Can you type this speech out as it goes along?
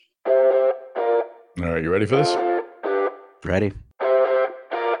All right, you ready for this? Ready.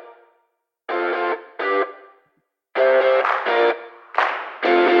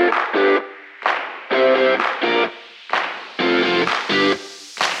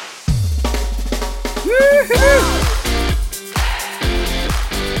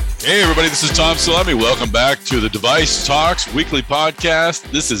 Hey, everybody, this is Tom Salemi. Welcome back to the Device Talks weekly podcast.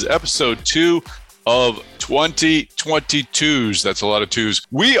 This is episode 2 of 2022s. That's a lot of twos.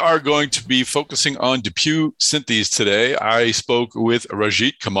 We are going to be focusing on DePuy Synthes today. I spoke with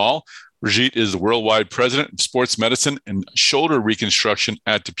Rajit Kamal. Rajit is the worldwide president of sports medicine and shoulder reconstruction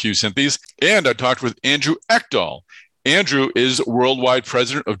at DePuy Synthes. And I talked with Andrew Ekdahl. Andrew is worldwide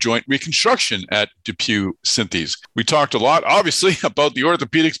president of joint reconstruction at DePuy Synthes. We talked a lot, obviously, about the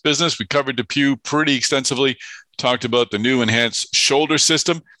orthopedics business. We covered DePuy pretty extensively, talked about the new enhanced shoulder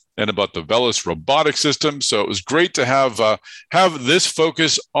system and about the VELYS robotic system. So it was great to have this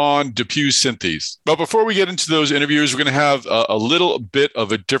focus on DePuy Synthes. But before we get into those interviews, we're going to have a little bit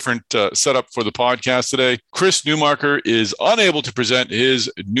of a different setup for the podcast today. Chris Newmarker is unable to present his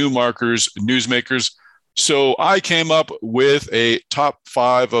Newmarker's Newsmakers, so I came up with a top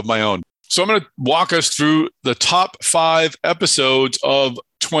 5 of my own. So I'm going to walk us through the top 5 episodes of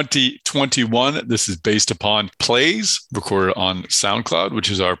 2021. This is based upon plays recorded on SoundCloud, which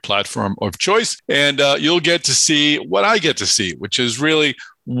is our platform of choice. And you'll get to see what I get to see, which is really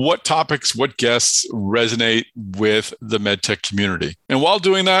what topics, what guests resonate with the medtech community. And while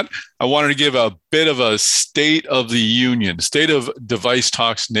doing that, I wanted to give a bit of a state of the union, state of Device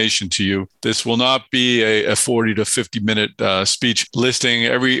Talks Nation to you. This will not be a 40 to 50 minute speech listing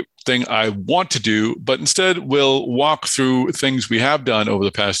everything I want to do, but instead we'll walk through things we have done over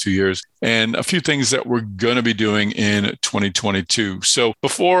the past 2 years and a few things that we're going to be doing in 2022. So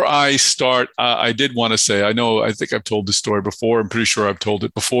before I start, I did want to say, I think I've told this story before. I'm pretty sure I've told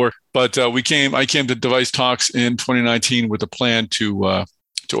it before, but I came to Device Talks in 2019 with a plan to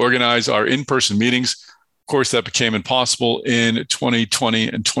organize our in-person meetings. Of course, that became impossible in 2020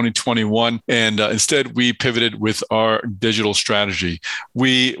 and 2021. And instead, we pivoted with our digital strategy.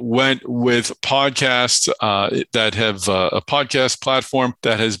 We went with podcasts that have a podcast platform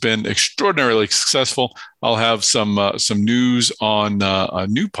that has been extraordinarily successful. I'll have some news on a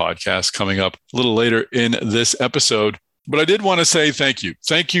new podcast coming up a little later in this episode. But I did want to say thank you.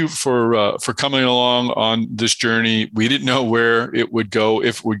 Thank you for coming along on this journey. We didn't know where it would go,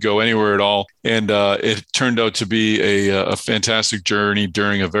 if it would go anywhere at all. And it turned out to be a fantastic journey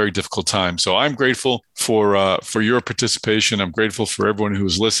during a very difficult time. So I'm grateful for your participation. I'm grateful for everyone who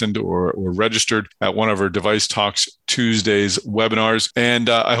has listened or registered at one of our Device Talks Tuesdays webinars. And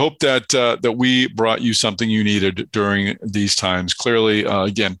I hope that we brought you something you needed during these times. Clearly,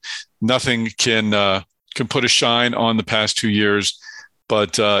 again, nothing can put a shine on the past 2 years,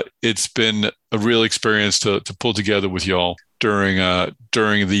 but it's been a real experience to pull together with y'all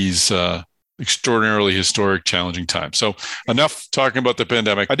during these extraordinarily historic, challenging times. So enough talking about the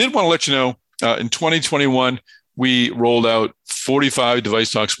pandemic. I did want to let you know, in 2021, we rolled out 45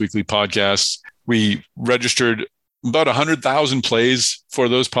 Device Talks weekly podcasts. We registered about 100,000 plays for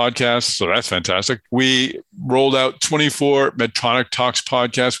those podcasts. So that's fantastic. We rolled out 24 Medtronic Talks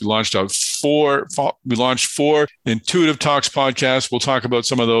podcasts. We launched 4 Intuitive Talks podcasts. We'll talk about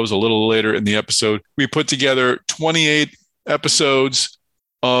some of those a little later in the episode. We put together 28 episodes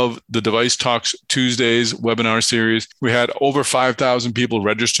of the Device Talks Tuesdays webinar series. We had over 5,000 people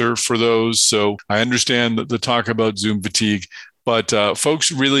register for those. So I understand the talk about Zoom fatigue. But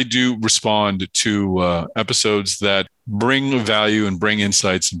folks really do respond to episodes that bring value and bring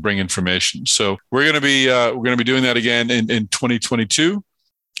insights and bring information. So we're going to be doing that again in 2022,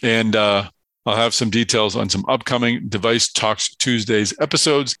 and I'll have some details on some upcoming Device Talks Tuesdays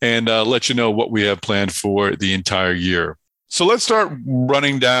episodes and let you know what we have planned for the entire year. So let's start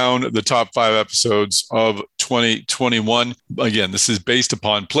running down the top 5 episodes of 2021. Again, this is based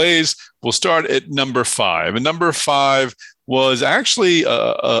upon plays. We'll start at number 5, and number 5 was actually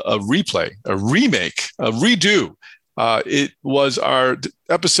a replay, a remake, a redo. It was our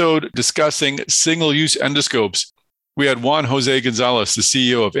episode discussing single-use endoscopes. We had Juan Jose Gonzalez, the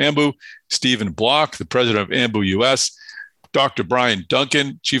CEO of Ambu, Stephen Block, the president of Ambu US, Dr. Brian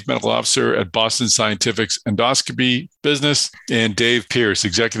Duncan, Chief Medical Officer at Boston Scientific's endoscopy business, and Dave Pierce,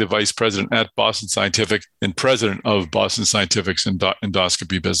 Executive Vice President at Boston Scientific and President of Boston Scientific's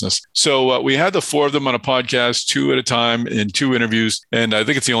endoscopy business. So we had the 4 of them on a podcast, 2 at a time in 2 interviews. And I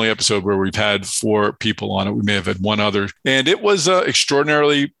think it's the only episode where we've had 4 people on it. We may have had 1 other. And it was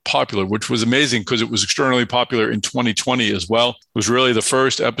extraordinarily popular, which was amazing because it was extraordinarily popular in 2020 as well. It was really the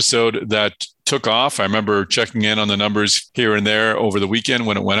first episode that took off. I remember checking in on the numbers here and there over the weekend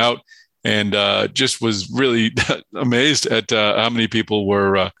when it went out. and just was really amazed at how many people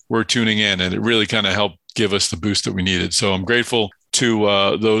were tuning in, and it really kind of helped give us the boost that we needed. So I'm grateful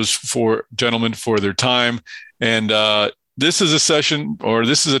to those four gentlemen for their time. And this is a session, or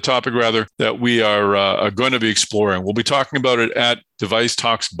this is a topic rather, that we are going to be exploring. We'll be talking about it at Device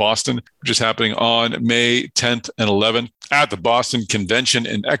Talks Boston, which is happening on May 10th and 11th at the Boston Convention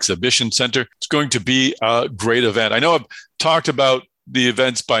and Exhibition Center. It's going to be a great event. I know I've talked about the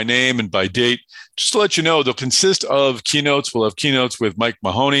events by name and by date. Just to let you know, they'll consist of keynotes. We'll have keynotes with Mike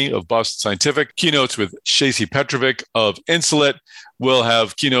Mahoney of Boston Scientific, keynotes with Shacey Petrovic of Insulet. We'll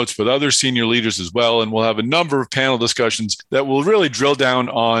have keynotes with other senior leaders as well, and we'll have a number of panel discussions that will really drill down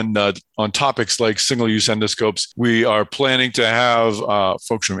on topics like single-use endoscopes. We are planning to have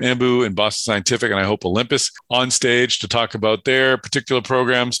folks from Ambu and Boston Scientific, and I hope Olympus, on stage to talk about their particular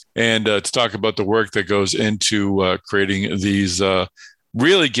programs and to talk about the work that goes into creating these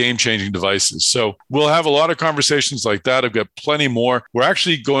really game-changing devices. So we'll have a lot of conversations like that. I've got plenty more. We're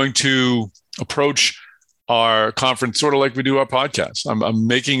actually going to approach our conference sort of like we do our podcast. I'm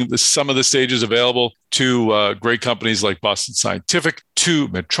making some of the stages available to great companies like Boston Scientific, to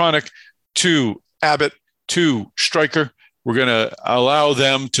Medtronic, to Abbott, to Stryker. We're going to allow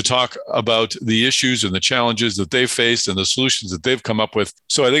them to talk about the issues and the challenges that they've faced and the solutions that they've come up with.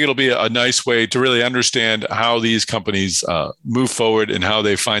 So I think it'll be a nice way to really understand how these companies move forward and how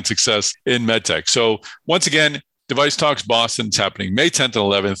they find success in medtech. So once again, Device Talks Boston is happening May 10th and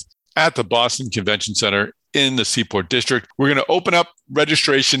 11th at the Boston Convention Center in the Seaport District. We're going to open up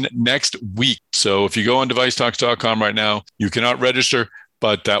registration next week. So if you go on devicetalks.com right now, you cannot register,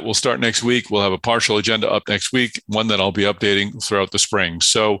 but that will start next week. We'll have a partial agenda up next week, one that I'll be updating throughout the spring.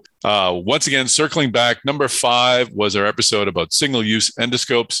 So once again, circling back, number 5 was our episode about single-use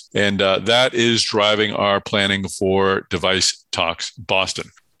endoscopes, and that is driving our planning for Device Talks Boston.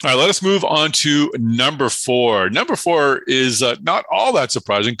 All right, let us move on to number 4. Number 4 is not all that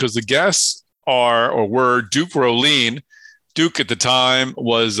surprising because the guests were Duke Rollin. Duke at the time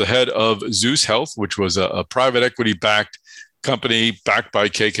was the head of Zeus Health, which was a private equity-backed company backed by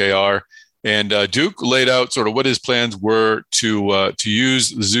KKR. And Duke laid out sort of what his plans were to use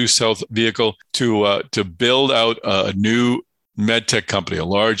the Zeus Health vehicle to build out a new medtech company, a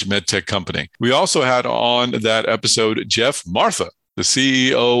large medtech company. We also had on that episode Jeff Martha, the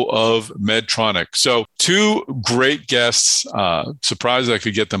CEO of Medtronic. So 2 great guests. Surprised I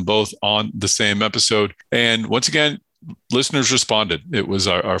could get them both on the same episode. And once again, listeners responded. It was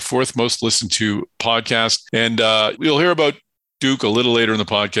our 4th most listened to podcast. And you'll hear about Duke a little later in the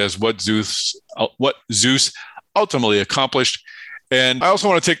podcast, what Zeus ultimately accomplished. And I also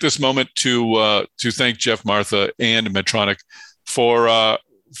want to take this moment to thank Jeff Martha and Medtronic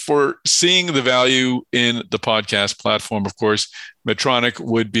for seeing the value in the podcast platform. Of course, Medtronic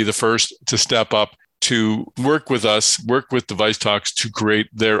would be the first to step up to work with us, work with Device Talks to create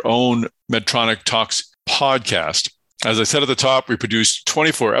their own Medtronic Talks podcast. As I said at the top, we produced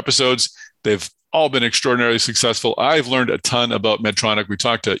 24 episodes. They've all been extraordinarily successful. I've learned a ton about Medtronic. We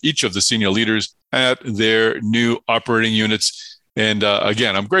talked to each of the senior leaders at their new operating units. And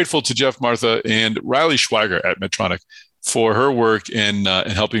again, I'm grateful to Jeff Martha and Riley Schweiger at Medtronic for her work in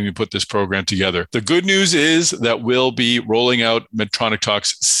helping me put this program together. The good news is that we'll be rolling out Medtronic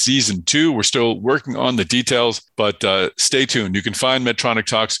Talks Season 2. We're still working on the details, but stay tuned. You can find Medtronic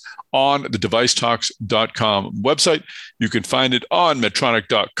Talks on the devicetalks.com website. You can find it on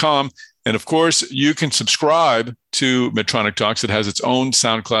medtronic.com. And of course, you can subscribe to Medtronic Talks. It has its own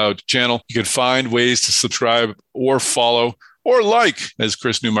SoundCloud channel. You can find ways to subscribe or follow or like, as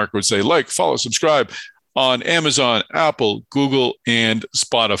Chris Newmark would say, like, follow, subscribe on Amazon, Apple, Google, and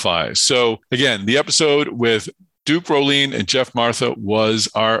Spotify. So again, the episode with Duke Rollin and Jeff Martha was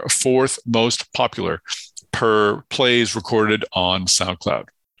our 4th most popular per plays recorded on SoundCloud.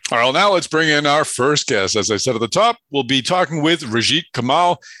 All right, well, now let's bring in our first guest. As I said at the top, we'll be talking with Rajeet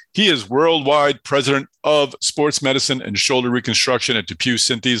Kamal. He is worldwide president of sports medicine and shoulder reconstruction at DePuy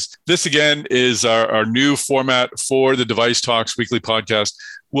Synthes. This, again, is our new format for the Device Talks weekly podcast.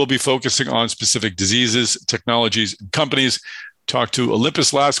 We'll be focusing on specific diseases, technologies, and companies. Talked to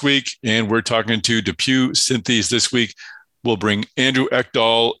Olympus last week, and we're talking to DePuy Synthes this week. We'll bring Andrew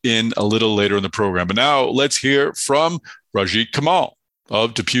Ekdahl in a little later in the program. But now let's hear from Rajeet Kamal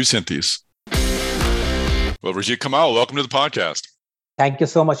of DePuy Synthes. Well, Rajeet Kamal, welcome to the podcast. Thank you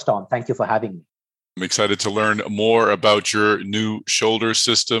so much, Tom. Thank you for having me. I'm excited to learn more about your new shoulder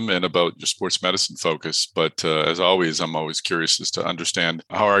system and about your sports medicine focus. But as always, I'm always curious as to understand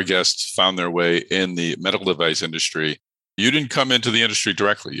how our guests found their way in the medical device industry. You didn't come into the industry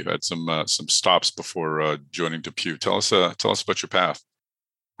directly. You had some stops before joining DePuy. Tell us about your path.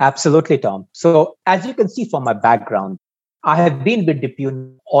 Absolutely, Tom. So as you can see from my background, I have been with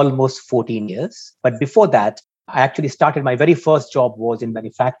DePuy almost 14 years. But before that, I actually started my very first job was in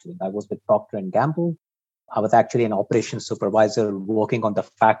manufacturing. I was with Procter and Gamble. I was actually an operations supervisor working on the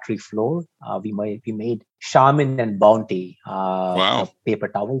factory floor. We made Charmin and Bounty, Wow. paper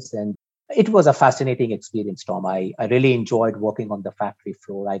towels, and it was a fascinating experience, Tom. I really enjoyed working on the factory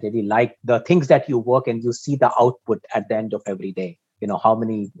floor. I really liked the things that you work and you see the output at the end of every day. You know how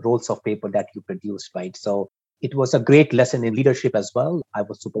many rolls of paper that you produced, right? So it was a great lesson in leadership as well. I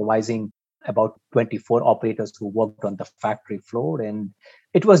was supervising about 24 operators who worked on the factory floor, and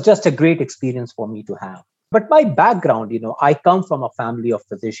it was just a great experience for me to have. But my background, I come from a family of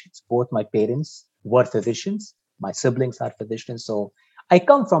physicians. Both my parents were physicians. My siblings are physicians. So I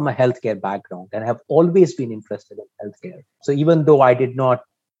come from a healthcare background and have always been interested in healthcare. So even though I did not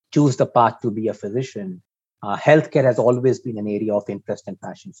choose the path to be a physician, healthcare has always been an area of interest and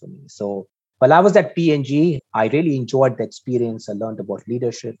passion for me. So while I was at P&G, I really enjoyed the experience. I learned about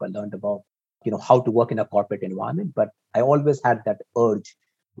leadership. I learned about how to work in a corporate environment. But I always had that urge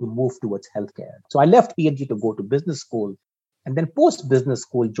to move towards healthcare. So I left P&G to go to business school, and then post business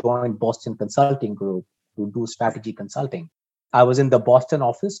school joined Boston Consulting Group to do strategy consulting. I was in the Boston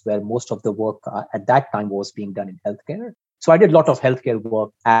office where most of the work at that time was being done in healthcare. So I did a lot of healthcare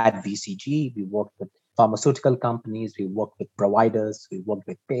work at BCG. We worked with pharmaceutical companies. We worked with providers. We worked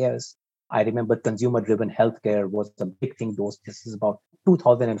with payers. I remember consumer-driven healthcare was a big thing. This is about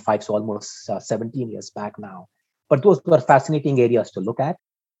 2005, so almost 17 years back now. But those were fascinating areas to look at.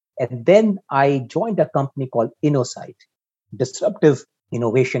 And then I joined a company called InnoSight, disruptive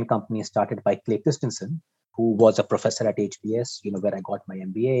innovation company started by Clay Christensen, who was a professor at HBS, where I got my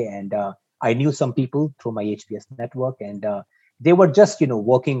MBA. And I knew some people through my HBS network, and they were just,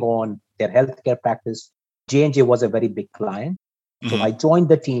 working on their healthcare practice. J&J was a very big client. So Mm-hmm. I joined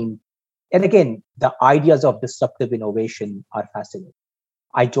the team. And again, the ideas of disruptive innovation are fascinating.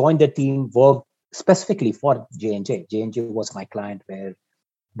 I joined the team, worked specifically for J&J. J&J was my client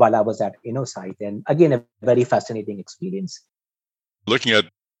while I was at InnoSight. And again, a very fascinating experience. Looking at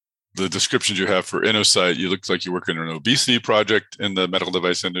the descriptions you have for InnoSight, you look like you work in an obesity project in the medical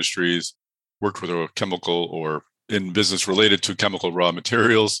device industries, worked with a chemical or in business related to chemical raw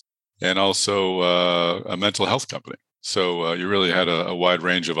materials, and also a mental health company. So you really had a wide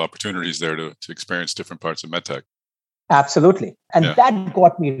range of opportunities there to experience different parts of medtech. Absolutely. And Yeah. that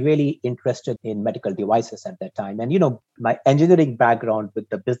got me really interested in medical devices at that time. And, my engineering background with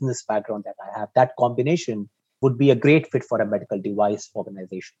the business background that I have, that combination would be a great fit for a medical device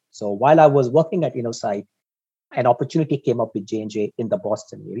organization. So while I was working at InnoSight, an opportunity came up with J&J in the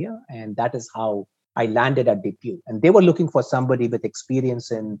Boston area. And that is how I landed at DePuy. And they were looking for somebody with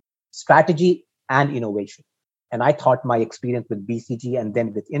experience in strategy and innovation. And I thought my experience with BCG and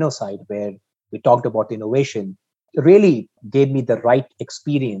then with InnoSight, where we talked about innovation, really gave me the right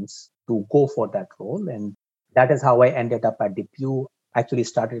experience to go for that role. And that is how I ended up at DePuy. Actually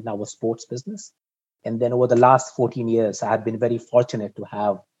started in our sports business. And then over the last 14 years, I have been very fortunate to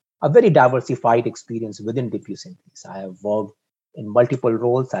have a very diversified experience within DePuy Synthes. I have worked in multiple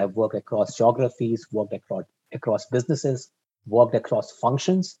roles. I have worked across geographies, worked across businesses, worked across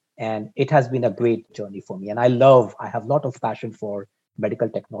functions. And it has been a great journey for me. And I have a lot of passion for medical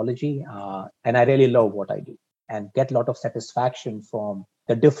technology. And I really love what I do and get a lot of satisfaction from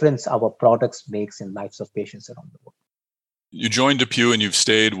the difference our products makes in lives of patients around the world. You joined DePuy and you've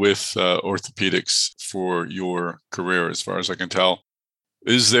stayed with orthopedics for your career, as far as I can tell.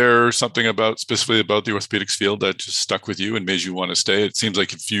 Is there something specifically about the orthopedics field that just stuck with you and made you want to stay? It seems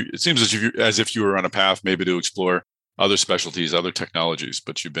as if you were on a path maybe to explore other specialties, other technologies,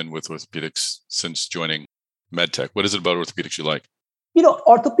 but you've been with orthopedics since joining MedTech. What is it about orthopedics you like?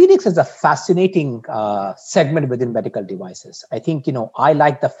 Orthopedics is a fascinating segment within medical devices. I think, I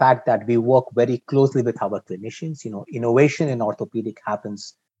like the fact that we work very closely with our clinicians. Innovation in orthopedic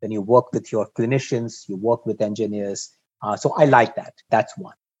happens when you work with your clinicians, you work with engineers. So I like that. That's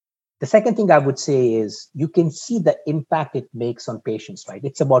one. The second thing I would say is you can see the impact it makes on patients, right?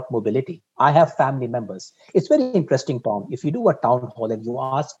 It's about mobility. I have family members. It's very interesting, Tom. If you do a town hall and you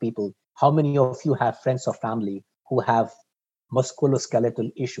ask people, how many of you have friends or family who have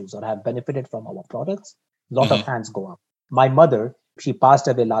musculoskeletal issues or have benefited from our products, a lot of hands go up. My mother, she passed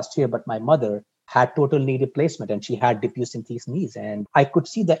away last year, but my mother had total knee replacement and she had DePuy Synthes knees. And I could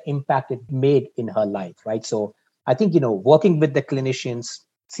see the impact it made in her life, right? So I think, working with the clinicians,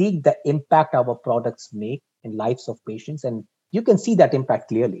 seeing the impact our products make in lives of patients. And you can see that impact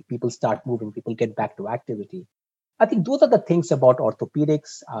clearly. People start moving, people get back to activity. I think those are the things about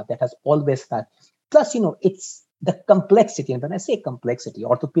orthopedics that has always that. Plus, the complexity. And when I say complexity,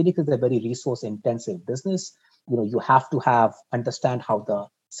 orthopedics is a very resource intensive business. You have to understand how the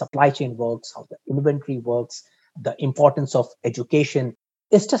supply chain works, how the inventory works, the importance of education.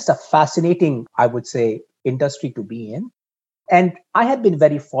 It's just a fascinating, I would say, industry to be in. And I have been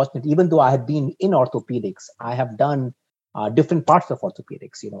very fortunate, even though I have been in orthopedics, I have done different parts of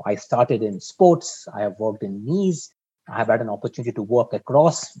orthopedics. I started in sports, I have worked in knees, I have had an opportunity to work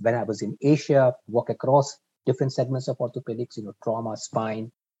across, when I was in Asia, work across different segments of orthopedics, trauma,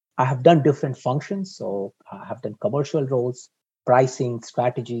 spine. I have done different functions. So I have done commercial roles, pricing,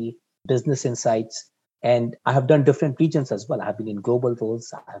 strategy, business insights, and I have done different regions as well. I have been in global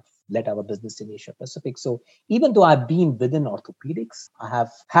roles. I have led our business in Asia Pacific. So even though I've been within orthopedics, I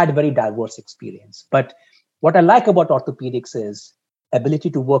have had very diverse experience. But what I like about orthopedics is ability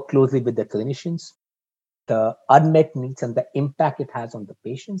to work closely with the clinicians, the unmet needs and the impact it has on the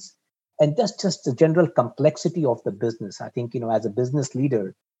patients, and just the general complexity of the business. I think, as a business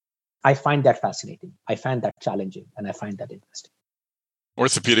leader, I find that fascinating. I find that challenging, and I find that interesting.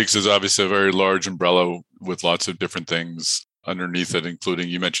 Orthopedics is obviously a very large umbrella with lots of different things underneath it, including,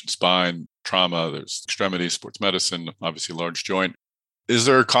 you mentioned spine, trauma, there's extremities, sports medicine, obviously large joint. Is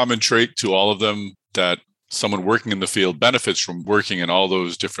there a common trait to all of them that someone working in the field benefits from working in all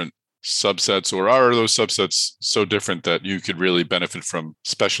those different subsets, or are those subsets so different that you could really benefit from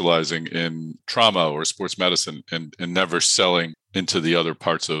specializing in trauma or sports medicine and never selling into the other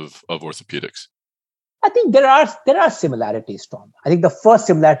parts of orthopedics? I think there are similarities, Tom. I think the first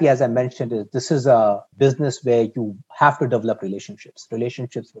similarity, as I mentioned, is this is a business where you have to develop relationships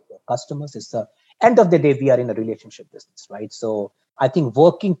with your customers. It's the end of the day, we are in a relationship business, right? So I think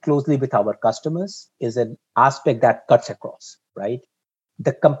working closely with our customers is an aspect that cuts across, right?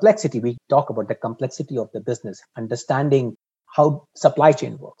 The complexity, we talk about the complexity of the business, understanding how supply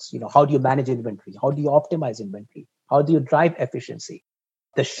chain works. How do you manage inventory? How do you optimize inventory? How do you drive efficiency?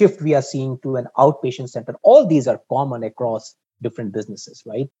 The shift we are seeing to an outpatient center, all these are common across different businesses,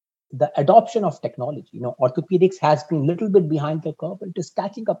 right? The adoption of technology, orthopedics has been a little bit behind the curve, but it is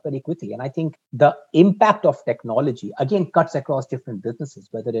catching up very quickly. And I think the impact of technology, again, cuts across different businesses,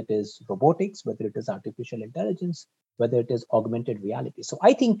 whether it is robotics, whether it is artificial intelligence, whether it is augmented reality. So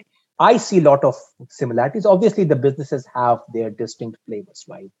I think I see a lot of similarities. Obviously, the businesses have their distinct flavors,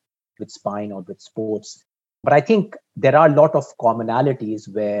 right? With spine or with sports. But I think there are a lot of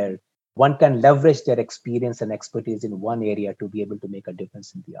commonalities where one can leverage their experience and expertise in one area to be able to make a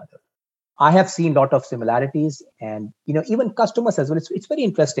difference in the other. I have seen a lot of similarities, and even customers as well. It's very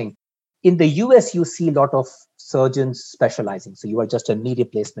interesting. In the US, you see a lot of surgeons specializing. So you are just a knee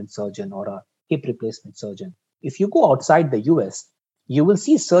replacement surgeon or a hip replacement surgeon. If you go outside the US, you will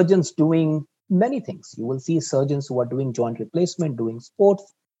see surgeons doing many things. You will see surgeons who are doing joint replacement, doing sports,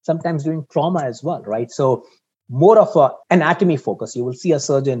 sometimes doing trauma as well, right? So more of an anatomy focus. You will see a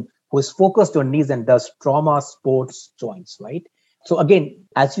surgeon who is focused on knees and does trauma, sports, joints, right? So again,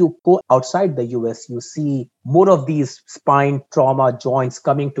 as you go outside the US, you see more of these spine, trauma, joints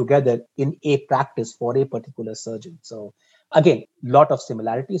coming together in a practice for a particular surgeon. So again, a lot of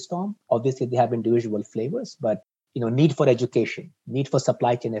similarities, Tom. Obviously, they have individual flavors, but need for education, need for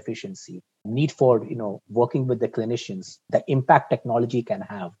supply chain efficiency, need for working with the clinicians, the impact technology can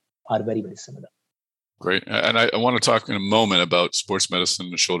have are very, very similar. Great. And I want to talk in a moment about sports medicine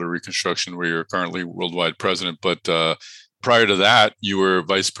and shoulder reconstruction, where you're currently worldwide president. But prior to that, you were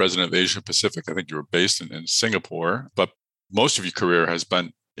vice president of Asia Pacific. I think you were based in Singapore, but most of your career has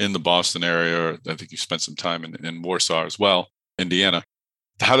been in the Boston area. I think you spent some time in Warsaw as well, Indiana.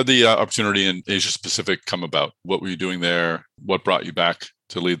 How did the opportunity in Asia Pacific come about? What were you doing there? What brought you back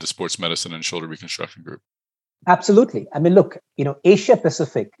to lead the sports medicine and shoulder reconstruction group? Absolutely. I mean, look, Asia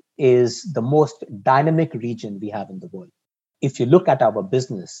Pacific is the most dynamic region we have in the world. If you look at our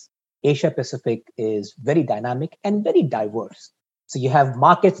business, Asia Pacific is very dynamic and very diverse. So you have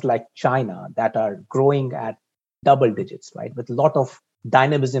markets like China that are growing at double digits, right? With a lot of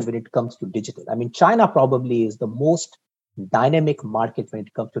dynamism when it comes to digital. I mean, China probably is the most dynamic market when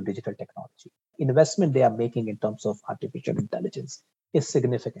it comes to digital technology. Investment they are making in terms of artificial intelligence is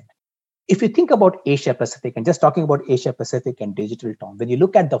significant. If you think about Asia Pacific, and just talking about Asia Pacific and digital, Tom, when you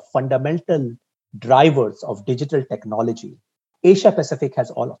look at the fundamental drivers of digital technology, Asia Pacific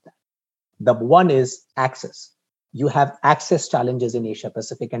has all of that. The one is access. You have access challenges in Asia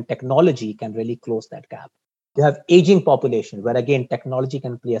Pacific, and technology can really close that gap. You have aging population, where again, technology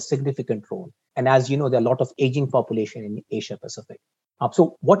can play a significant role. And as you know, there are a lot of aging population in Asia Pacific.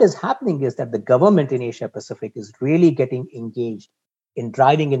 So what is happening is that the government in Asia Pacific is really getting engaged in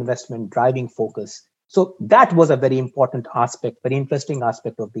driving investment, driving focus. So that was a very important aspect, very interesting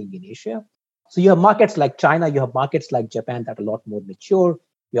aspect of being in Asia. So you have markets like China, you have markets like Japan that are a lot more mature.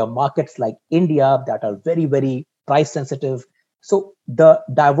 You have markets like India that are very, very price sensitive. So the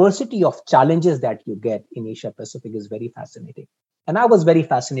diversity of challenges that you get in Asia Pacific is very fascinating. And I was very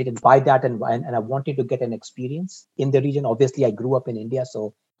fascinated by that, and I wanted to get an experience in the region. Obviously, I grew up in India,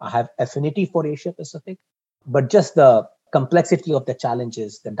 so I have affinity for Asia Pacific, but just the complexity of the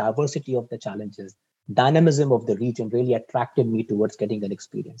challenges, the diversity of the challenges, dynamism of the region really attracted me towards getting an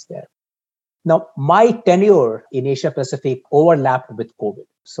experience there. Now, my tenure in Asia Pacific overlapped with COVID.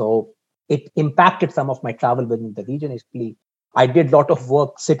 So it impacted some of my travel within the region. Actually, I did a lot of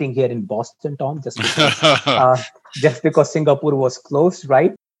work sitting here in Boston, Tom, just because Singapore was closed,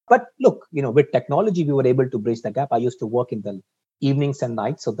 right? But look, with technology, we were able to bridge the gap. I used to work in the evenings and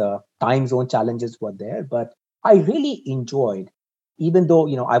nights, so the time zone challenges were there. But I really enjoyed, even though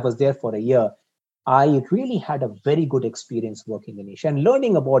I was there for a year, I really had a very good experience working in Asia and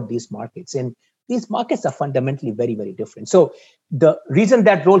learning about these markets. And these markets are fundamentally very, very different. So the reason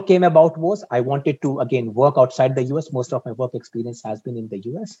that role came about was I wanted to, again, work outside the US. Most of my work experience has been in the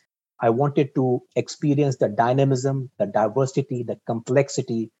US. I wanted to experience the dynamism, the diversity, the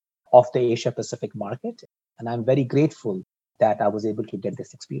complexity of the Asia Pacific market. And I'm very grateful that I was able to get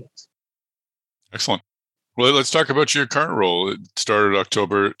this experience. Excellent. Well, let's talk about your current role. It started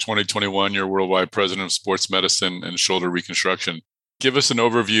October 2021. You're worldwide president of sports medicine and shoulder reconstruction. Give us an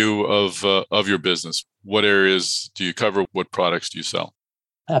overview of your business. What areas do you cover? What products do you sell?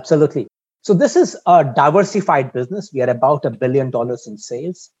 Absolutely. So this is a diversified business. We are about $1 billion in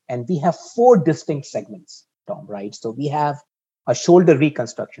sales, and we have 4 distinct segments, Tom, right? So we have a shoulder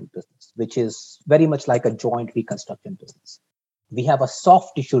reconstruction business, which is very much like a joint reconstruction business. We have a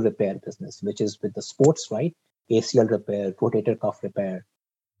soft tissue repair business, which is with the sports, right? ACL repair, rotator cuff repair.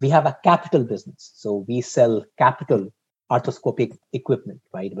 We have a capital business. So we sell capital arthroscopic equipment,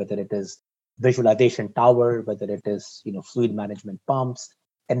 right? Whether it is visualization tower, whether it is, fluid management pumps.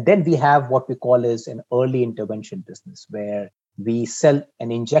 And then we have what we call is an early intervention business, where we sell an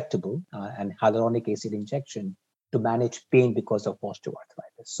injectable and hyaluronic acid injection to manage pain because of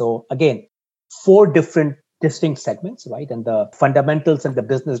osteoarthritis. So again, 4 different distinct segments, right? And the fundamentals and the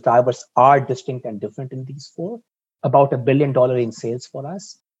business drivers are distinct and different in these 4. About $1 billion in sales for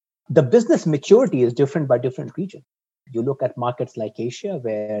us. The business maturity is different by different regions. You look at markets like Asia,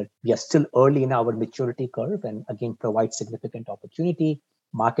 where we are still early in our maturity curve and again provide significant opportunity.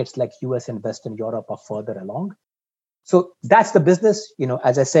 Markets like US and Western Europe are further along. So that's the business.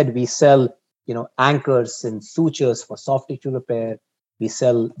 As I said, we sell, anchors and sutures for soft tissue repair. We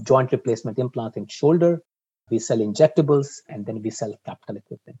sell joint replacement implant in shoulder. We sell injectables, and then we sell capital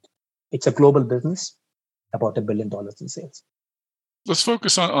equipment. It's a global business, about $1 billion in sales. Let's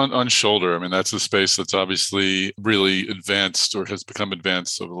focus on shoulder. I mean, that's a space that's obviously really advanced or has become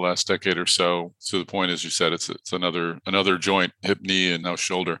advanced over the last decade or so. To the point, as you said, it's another joint, hip, knee, and now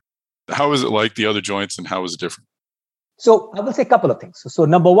shoulder. How is it like the other joints, and how is it different? So I will say a couple of things. So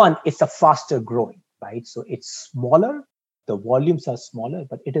number one, it's a faster growing, right? So it's smaller. The volumes are smaller,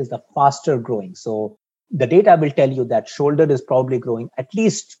 but it is the faster growing. So the data will tell you that shoulder is probably growing at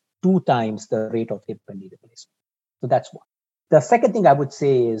least 2 times the rate of hip and knee replacement. So that's one. The second thing I would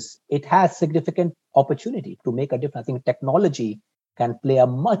say is it has significant opportunity to make a difference. I think technology can play a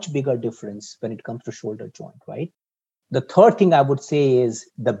much bigger difference when it comes to shoulder joint, right? The third thing I would say is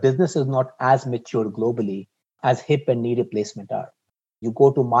the business is not as mature globally as hip and knee replacement are. You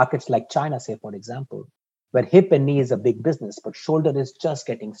go to markets like China, say, for example, where hip and knee is a big business, but shoulder is just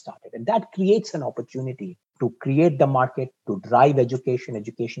getting started. And that creates an opportunity to create the market, to drive education.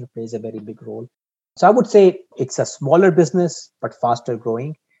 Education plays a very big role. So I would say it's a smaller business, but faster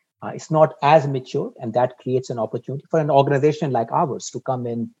growing. It's not as mature, and that creates an opportunity for an organization like ours to come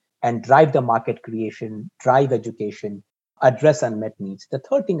in and drive the market creation, drive education, address unmet needs. The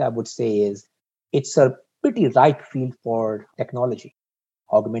third thing I would say is it's a pretty ripe field for technology,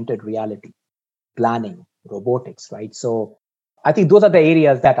 augmented reality, planning, robotics, right? So I think those are the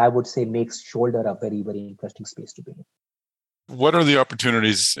areas that I would say makes shoulder a very, very interesting space to be in. What are the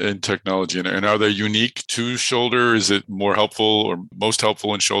opportunities in technology, and are they unique to shoulder? Is it more helpful or most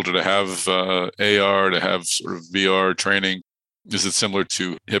helpful in shoulder to have AR, to have sort of VR training? Is it similar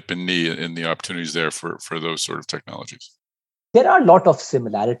to hip and knee in the opportunities there for those sort of technologies? There are a lot of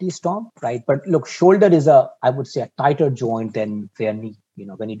similarities, Tom, right? But look, shoulder is I would say, a tighter joint than their knee.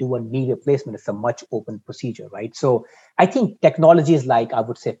 When you do a knee replacement, it's a much open procedure, right? So I think technologies like, I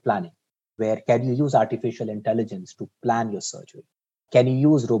would say, planning. Where can you use artificial intelligence to plan your surgery? Can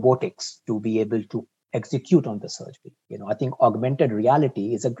you use robotics to be able to execute on the surgery? I think augmented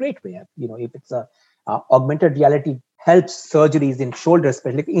reality is a great way. If it's a Augmented reality helps surgeries in shoulder,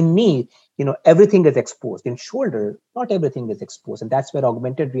 especially in knee. Everything is exposed. In shoulder, not everything is exposed. And that's where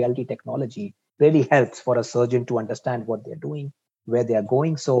augmented reality technology really helps for a surgeon to understand what they're doing, where they are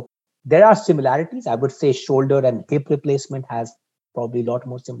going. So there are similarities. I would say shoulder and hip replacement has probably a lot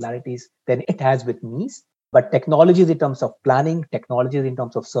more similarities than it has with knees. But technologies in terms of planning, technologies in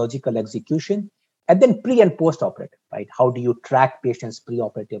terms of surgical execution, and then pre and post operative, right? How do you track patients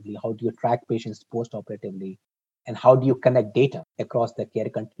pre-operatively? How do you track patients post-operatively? And how do you connect data across the care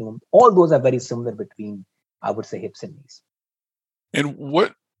continuum? All those are very similar between, I would say, hips and knees. And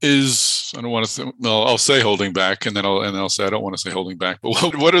what is, I don't want to say, well, I'll say holding back, and then I'll say I don't want to say holding back.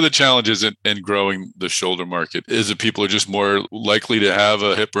 But what are the challenges in growing the shoulder market? Is it people are just more likely to have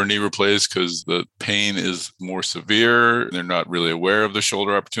a hip or knee replaced because the pain is more severe? They're not really aware of the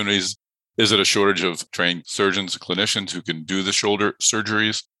shoulder opportunities. Is it a shortage of trained surgeons, clinicians who can do the shoulder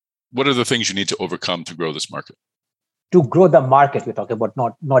surgeries? What are the things you need to overcome to grow this market? To grow the market, we're talking about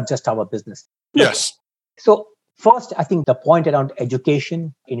not just our business. Look, yes. So first, I think the point around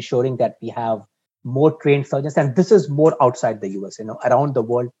education, ensuring that we have more trained surgeons, and this is more outside the US, around the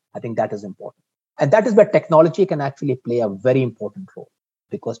world, I think that is important. And that is where technology can actually play a very important role,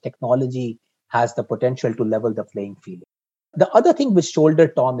 because technology has the potential to level the playing field. The other thing with shoulder,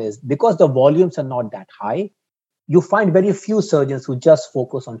 Tom, is because the volumes are not that high, you find very few surgeons who just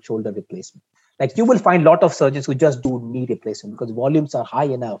focus on shoulder replacement. Like you will find a lot of surgeons who just do knee replacement because volumes are high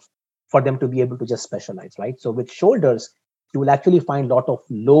enough for them to be able to just specialize, right? So with shoulders, you will actually find a lot of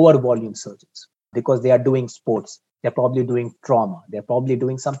lower volume surgeons because they are doing sports. They're probably doing trauma. They're probably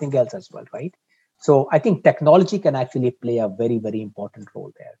doing something else as well, right? So I think technology can actually play a very, very important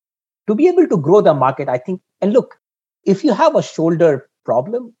role there. To be able to grow the market, I think, and look, if you have a shoulder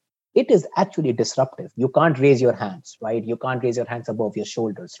problem, it is actually disruptive. You can't raise your hands, right? You can't raise your hands above your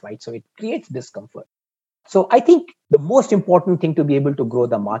shoulders, right? So it creates discomfort. So I think the most important thing to be able to grow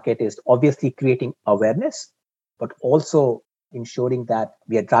the market is obviously creating awareness, but also ensuring that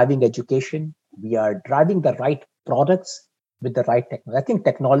we are driving education, we are driving the right products with the right technology. I think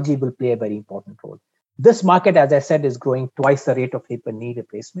technology will play a very important role. This market, as I said, is growing twice the rate of hip and knee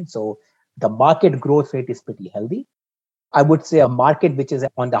replacement. So the market growth rate is pretty healthy. I would say a market which is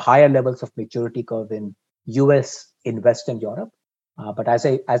on the higher levels of maturity curve in US, in Western Europe. But as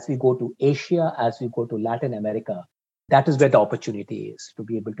we go to Asia, as we go to Latin America, that is where the opportunity is to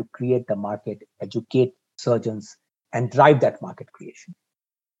be able to create the market, educate surgeons, and drive that market creation.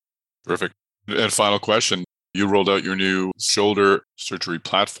 Perfect. And final question. You rolled out your new shoulder surgery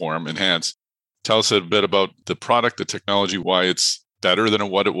platform, Enhance. Tell us a bit about the product, the technology, why it's better than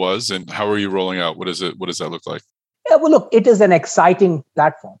what it was, and how are you rolling out? What does that look like? Yeah, well, look, it is an exciting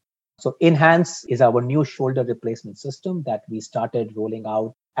platform. So Enhance is our new shoulder replacement system that we started rolling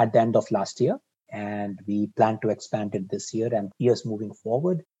out at the end of last year. And we plan to expand it this year and years moving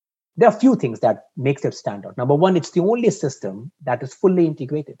forward. There are a few things that makes it stand out. Number one, it's the only system that is fully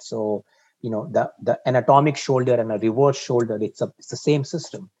integrated. So, the anatomic shoulder and a reverse shoulder, it's the same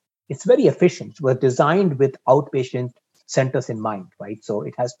system. It's very efficient. It was designed with outpatient centers in mind, right? So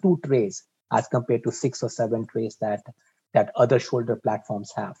it has 2 trays as compared to 6 or 7 trays that other shoulder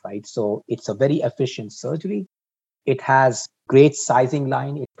platforms have, right? So it's a very efficient surgery. It has great sizing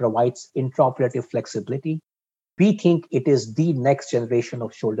line. It provides intraoperative flexibility. We think it is the next generation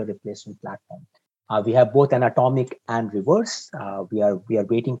of shoulder replacement platform. We have both anatomic and reverse. We are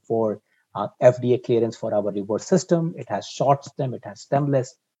waiting for FDA clearance for our reverse system. It has short stem. It has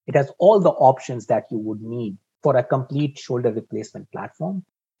stemless. It has all the options that you would need for a complete shoulder replacement platform.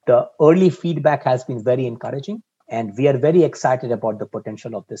 The early feedback has been very encouraging, and we are very excited about the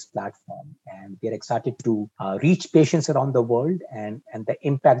potential of this platform. And we are excited to reach patients around the world and the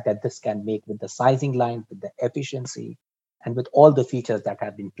impact that this can make with the sizing line, with the efficiency, and with all the features that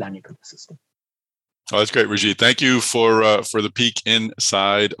have been planned into the system. Oh, that's great, Rajeet. Thank you for the peek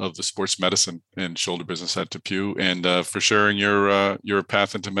inside of the sports medicine and shoulder business at DePuy, and for sharing your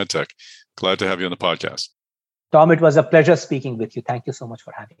path into medtech. Glad to have you on the podcast. Tom, it was a pleasure speaking with you. Thank you so much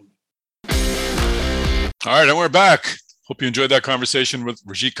for having me. All right, and we're back. Hope you enjoyed that conversation with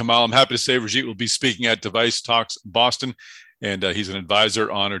Rajeet Kamal. I'm happy to say Rajeet will be speaking at Device Talks Boston, and he's an advisor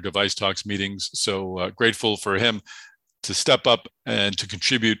on our Device Talks meetings. So grateful for him to step up and to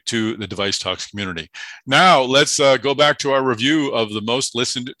contribute to the Device Talks community. Now, let's go back to our review of the most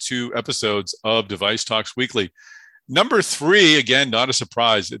listened to episodes of Device Talks Weekly. Number 3, again, not a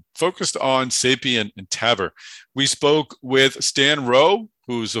surprise, it focused on SAPIEN and TAVR. We spoke with Stan Rowe,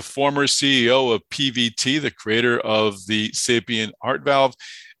 who's a former CEO of PVT, the creator of the SAPIEN heart valve,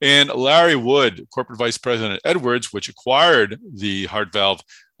 And Larry Wood, Corporate Vice President at Edwards, which acquired the heart valve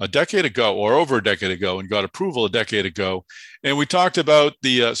a decade ago or over a decade ago and got approval a decade ago. And we talked about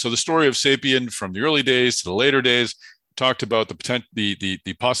the story of Sapien from the early days to the later days, talked about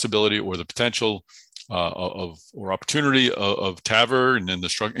the possibility or the potential or opportunity of TAVR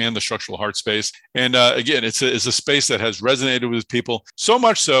and the structural heart space. And again, it's a space that has resonated with people, so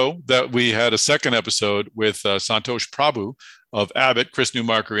much so that we had a second episode with Santosh Prabhu of Abbott. Chris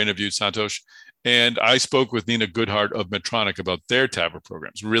Newmarker interviewed Santosh, and I spoke with Nina Goodhart of Medtronic about their TAVR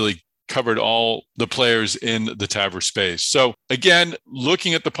programs. Really covered all the players in the TAVR space. So again,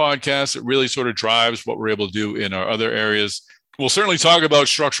 looking at the podcast, it really sort of drives what we're able to do in our other areas. We'll certainly talk about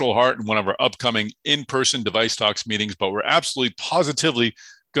structural heart in one of our upcoming in-person Device Talks meetings, but we're absolutely positively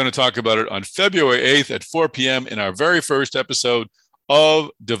going to talk about it on February 8th at 4 p.m. in our very first episode of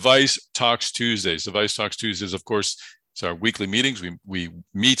Device Talks Tuesdays. Device Talks Tuesdays, of course, it's our weekly meetings. We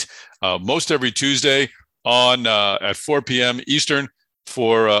meet most every Tuesday at 4 p.m. Eastern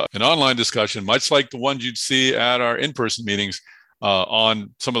for an online discussion, much like the ones you'd see at our in-person meetings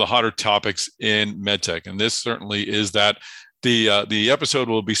on some of the hotter topics in medtech. And this certainly is that. The episode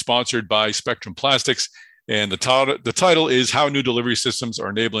will be sponsored by Spectrum Plastics, and the title is How New Delivery Systems Are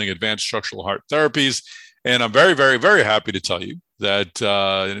Enabling Advanced Structural Heart Therapies. And I'm very, very, very happy to tell you that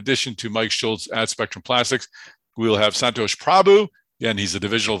in addition to Mike Schultz at Spectrum Plastics, we'll have Santosh Prabhu. Again, he's the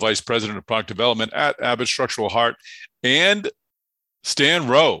Divisional Vice President of Product Development at Abbott Structural Heart, and Stan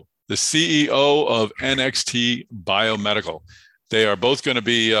Rowe, the CEO of NXT Biomedical. They are both going to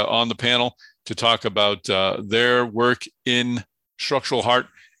be on the panel to talk about their work in structural heart.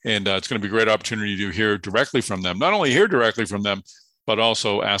 And it's going to be a great opportunity to hear directly from them, not only hear directly from them, but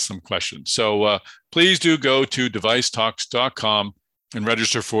also ask them questions. So please do go to devicetalks.com and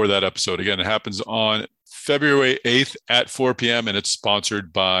register for that episode. Again, it happens on February 8th at 4 p.m. and it's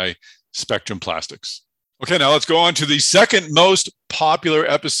sponsored by Spectrum Plastics. Okay, now let's go on to the second most popular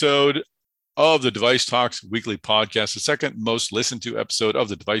episode of the Device Talks Weekly Podcast, the second most listened to episode of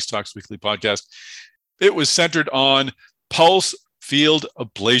the Device Talks Weekly Podcast. It was centered on pulse field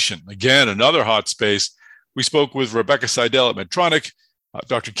ablation. Again, another hot space. We spoke with Rebecca Seidel at Medtronic,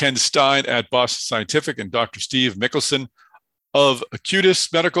 Dr. Ken Stein at Boston Scientific, and Dr. Steve Mickelson of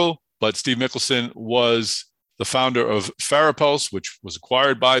Acutus Medical. But Steve Mickelson was the founder of Farapulse, which was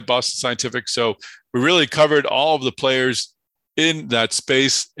acquired by Boston Scientific. So we really covered all of the players in that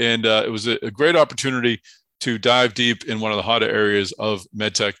space. And it was a great opportunity to dive deep in one of the hotter areas of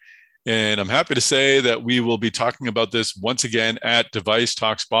medtech. And I'm happy to say that we will be talking about this once again at Device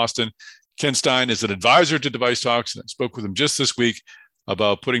Talks Boston. Ken Stein is an advisor to Device Talks, and I spoke with him just this week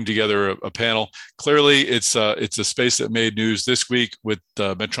about putting together a panel. Clearly, it's a space that made news this week with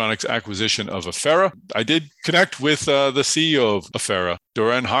Medtronic's acquisition of Affera. I did connect with the CEO of Affera,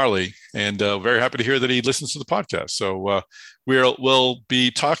 Doran Harley, and very happy to hear that he listens to the podcast. So we'll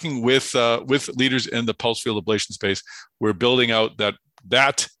be talking with leaders in the pulse field ablation space. We're building out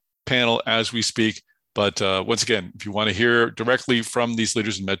that panel as we speak. But once again, if you want to hear directly from these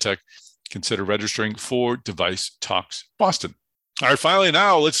leaders in medtech, consider registering for Device Talks Boston. All right, finally,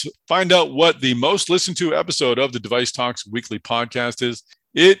 now let's find out what the most listened to episode of the Device Talks Weekly Podcast is.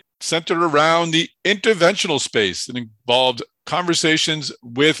 It centered around the interventional space. It involved conversations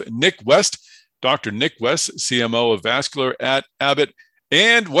with Nick West, Dr. Nick West, CMO of Vascular at Abbott,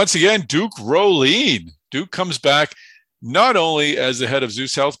 and once again, Duke Rollin. Duke comes back not only as the head of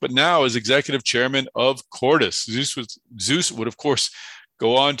Zeus Health, but now as executive chairman of Cordis. Zeus would, of course,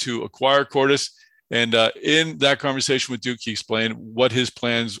 go on to acquire Cordis. And in that conversation with Duke, he explained what his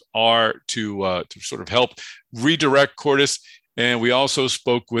plans are to sort of help redirect Cordis. And we also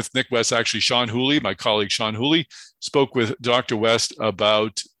spoke with Nick West, actually Sean Hooley, my colleague Sean Hooley, spoke with Dr. West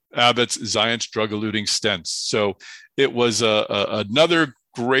about Abbott's Xience drug-eluting stents. So it was another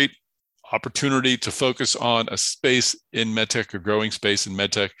great opportunity to focus on a space in medtech, a growing space in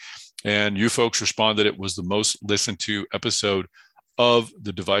medtech. And you folks responded. It was the most listened to episode of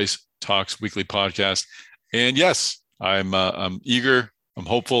the Device Talks Weekly Podcast. And yes, I'm eager, I'm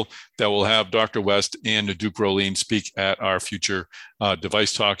hopeful that we'll have Dr. West and Duke Rollin speak at our future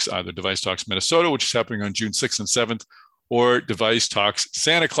Device Talks, either Device Talks Minnesota, which is happening on June 6th and 7th, or Device Talks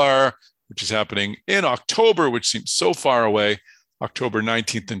Santa Clara, which is happening in October, which seems so far away, October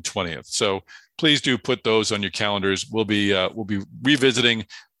 19th and 20th. So please do put those on your calendars. We'll be revisiting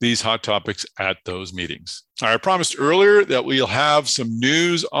these hot topics at those meetings. I promised earlier that we'll have some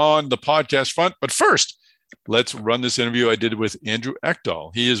news on the podcast front, but first, let's run this interview I did with Andrew Ekdahl.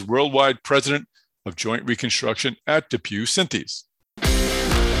 He is Worldwide President of Joint Reconstruction at DePuy Synthes.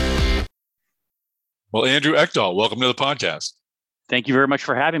 Well, Andrew Ekdahl, welcome to the podcast. Thank you very much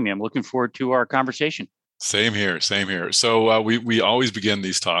for having me. I'm looking forward to our conversation. Same here. Same here. So we always begin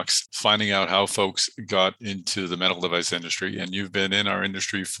these talks finding out how folks got into the medical device industry, and you've been in our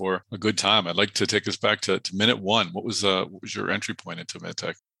industry for a good time. I'd like to take us back to minute one. What was your entry point into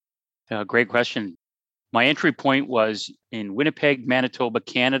medtech? Great question. My entry point was in Winnipeg, Manitoba,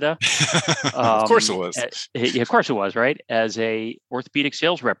 Canada. Of course it was. Of course it was, right? As a orthopedic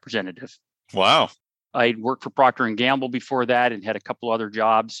sales representative. Wow. I'd worked for Procter & Gamble before that and had a couple other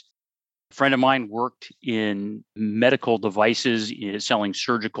jobs. A friend of mine worked in medical devices, selling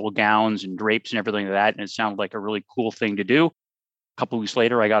surgical gowns and drapes and everything like that. And it sounded like a really cool thing to do. A couple of weeks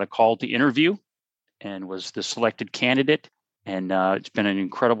later, I got a call to interview and was the selected candidate. And it's been an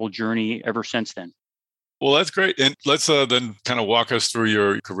incredible journey ever since then. Well, that's great. And let's then kind of walk us through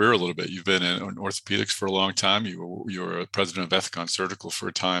your career a little bit. You've been in orthopedics for a long time. You were a president of Ethicon Surgical for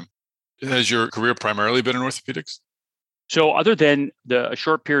a time. Has your career primarily been in orthopedics? So other than a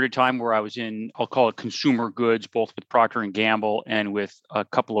short period of time where I was in, I'll call it consumer goods, both with Procter & Gamble and with a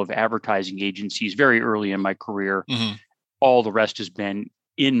couple of advertising agencies very early in my career, all the rest has been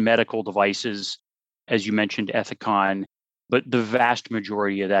in medical devices, as you mentioned, Ethicon, but the vast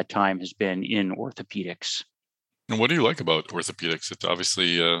majority of that time has been in orthopedics. And what do you like about orthopedics? It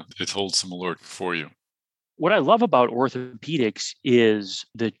obviously it holds some allure for you. What I love about orthopedics is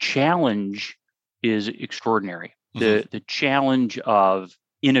the challenge is extraordinary. The challenge of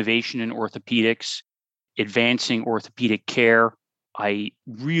innovation in orthopedics, advancing orthopedic care. I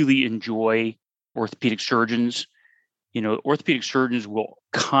really enjoy orthopedic surgeons. Orthopedic surgeons will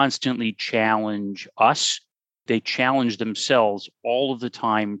constantly challenge us. They challenge themselves all of the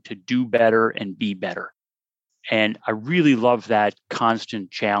time to do better and be better. And I really love that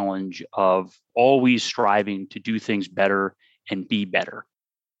constant challenge of always striving to do things better and be better.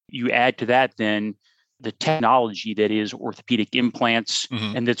 You add to that then the technology that is orthopedic implants,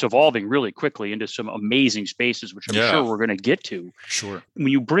 and that's evolving really quickly into some amazing spaces, which I'm sure we're going to get to. Sure. When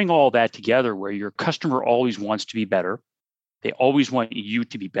you bring all that together, where your customer always wants to be better, they always want you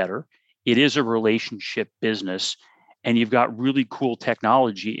to be better. It is a relationship business, and you've got really cool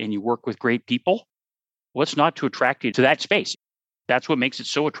technology, and you work with great people. What's not to attract you to that space? That's what makes it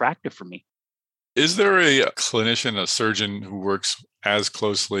so attractive for me. Is there a clinician, a surgeon who works as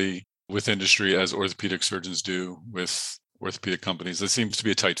closely with industry as orthopedic surgeons do with orthopedic companies? That seems to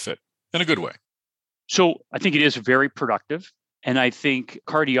be a tight fit in a good way. So I think it is very productive. And I think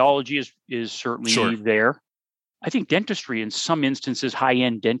cardiology is certainly there. I think dentistry, in some instances,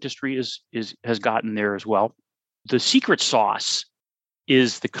 high-end dentistry has gotten there as well. The secret sauce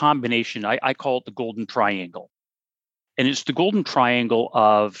is the combination. I call it the golden triangle. And it's the golden triangle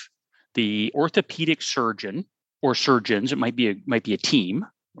of the orthopedic surgeon or surgeons. It might be a team,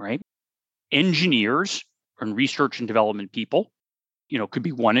 right? Engineers and research and development people, could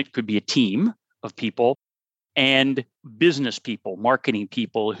be one, it could be a team of people, and business people, marketing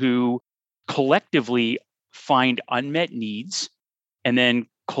people who collectively find unmet needs and then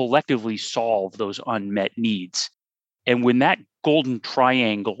collectively solve those unmet needs. And when that golden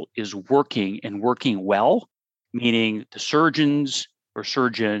triangle is working and working well, meaning the surgeon,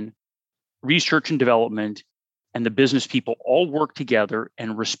 research and development, and the business people all work together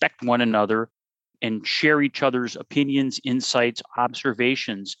and respect one another and share each other's opinions, insights,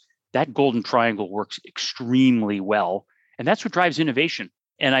 observations, that golden triangle works extremely well. And that's what drives innovation.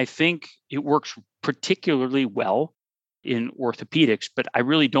 And I think it works particularly well in orthopedics, but I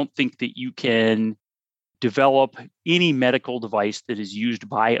really don't think that you can develop any medical device that is used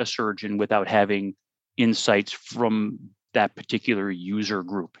by a surgeon without having insights from that particular user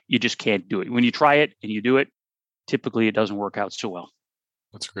group. You just can't do it. When you try it and you do it, typically it doesn't work out so well.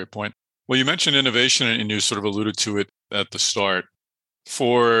 That's a great point. Well, you mentioned innovation and you sort of alluded to it at the start.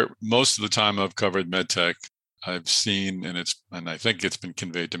 For most of the time I've covered medtech, I've seen, and I think it's been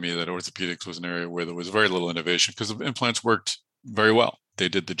conveyed to me that orthopedics was an area where there was very little innovation because the implants worked very well. They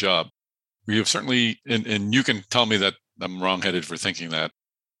did the job. We have certainly, and you can tell me that I'm wrong-headed for thinking that,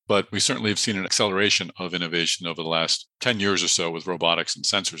 but we certainly have seen an acceleration of innovation over the last 10 years or so with robotics and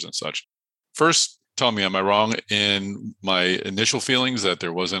sensors and such. First, tell me, am I wrong in my initial feelings that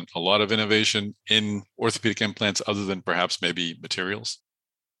there wasn't a lot of innovation in orthopedic implants other than perhaps maybe materials?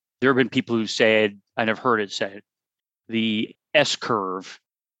 There have been people who said, and I've heard it said, the S curve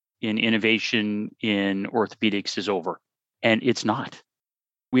in innovation in orthopedics is over. And it's not.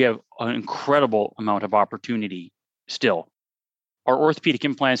 We have an incredible amount of opportunity still. Are orthopedic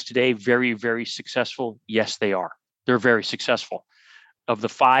implants today very, very successful? Yes, they are. They're very successful. Of the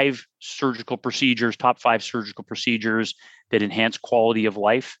top 5 surgical procedures that enhance quality of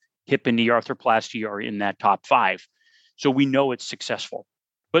life, hip and knee arthroplasty are in that top 5. So we know it's successful.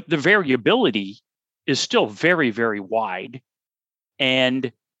 But the variability is still very, very wide.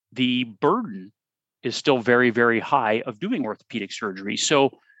 And the burden is still very, very high of doing orthopedic surgery.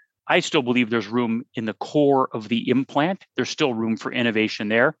 So I still believe there's room in the core of the implant. There's still room for innovation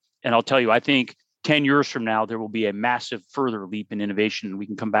there. And I'll tell you, I think 10 years from now, there will be a massive further leap in innovation. We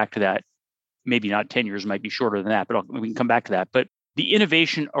can come back to that. Maybe not 10 years, might be shorter than that, but we can come back to that. But the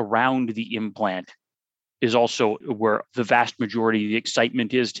innovation around the implant is also where the vast majority of the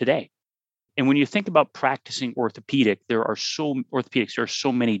excitement is today. And when you think about practicing orthopedics, there are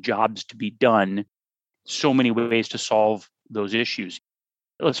so many jobs to be done, so many ways to solve those issues.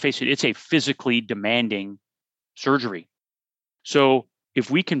 Let's face it, it's a physically demanding surgery. So if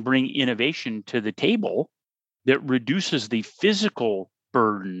we can bring innovation to the table that reduces the physical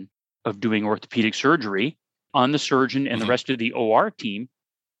burden of doing orthopedic surgery on the surgeon and the rest of the OR team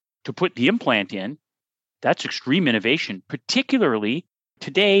to put the implant in, that's extreme innovation. Particularly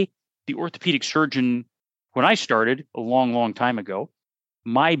today, the orthopedic surgeon, when I started a long, long time ago,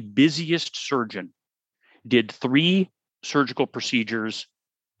 my busiest surgeon did 3 surgical procedures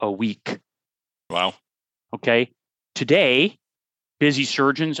a week. Wow. Okay. Today, busy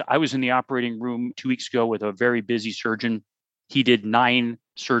surgeons, I was in the operating room 2 weeks ago with a very busy surgeon. He did 9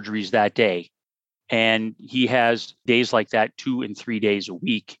 surgeries that day. And he has days like that 2 and 3 days a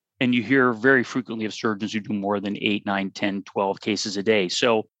week. And you hear very frequently of surgeons who do more than 8, 9, 10, 12 cases a day.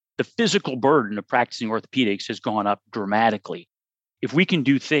 So the physical burden of practicing orthopedics has gone up dramatically. If we can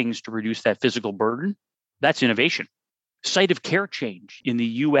do things to reduce that physical burden, that's innovation. Site of care change in the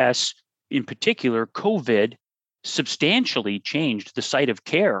US, in particular, COVID substantially changed the site of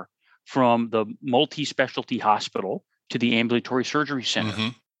care from the multi-specialty hospital to the ambulatory surgery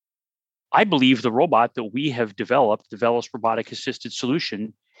center. I believe the robot that we have developed, the VELYS robotic assisted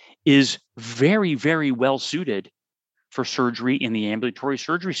solution, is very, very well suited for surgery in the ambulatory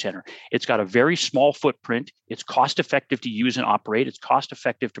surgery center. It's got a very small footprint. It's cost effective to use and operate. It's cost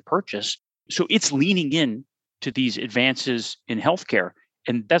effective to purchase. So it's leaning in to these advances in healthcare.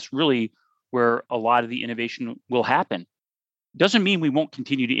 And that's really where a lot of the innovation will happen. Doesn't mean we won't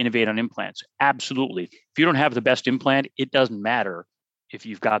continue to innovate on implants. Absolutely. If you don't have the best implant, it doesn't matter if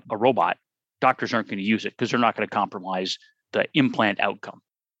you've got a robot. Doctors aren't going to use it because they're not going to compromise the implant outcome.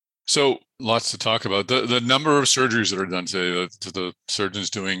 So lots to talk about. The number of surgeries that are done today, the surgeons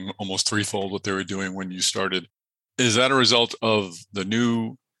doing almost threefold what they were doing when you started. Is that a result of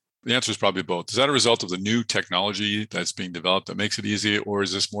the answer is probably both. Is that a result of the new technology that's being developed that makes it easy, or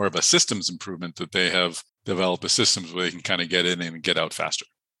is this more of a systems improvement that they have developed the systems where they can kind of get in and get out faster?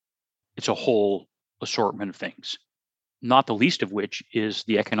 It's a whole assortment of things, not the least of which is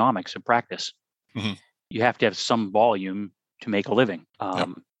the economics of practice. You have to have some volume to make a living.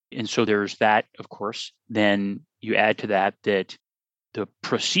 And so there's that, of course. Then you add to that the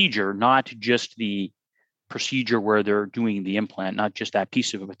procedure, not just the procedure where they're doing the implant, not just that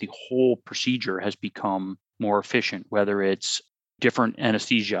piece of it, but the whole procedure has become more efficient, whether it's different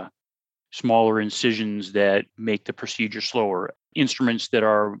anesthesia, smaller incisions that make the procedure slower, instruments that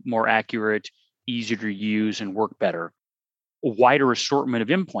are more accurate, easier to use and work better, a wider assortment of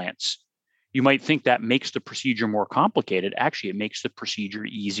implants. You might think that makes the procedure more complicated. Actually, it makes the procedure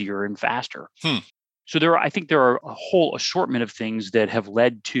easier and faster. So I think there are a whole assortment of things that have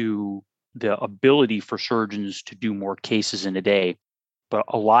led to the ability for surgeons to do more cases in a day. But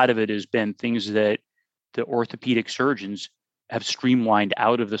a lot of it has been things that the orthopedic surgeons have streamlined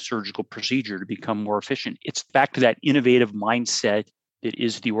out of the surgical procedure to become more efficient. It's back to that innovative mindset that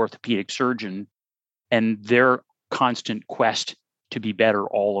is the orthopedic surgeon and their constant quest to be better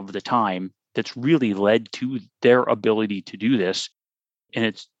all of the time that's really led to their ability to do this. And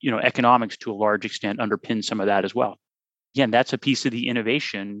it's, economics to a large extent underpins some of that as well. Again, that's a piece of the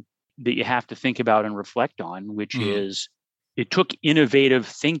innovation that you have to think about and reflect on, which is it took innovative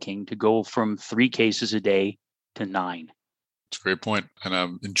thinking to go from 3 cases a day to 9. It's a great point. And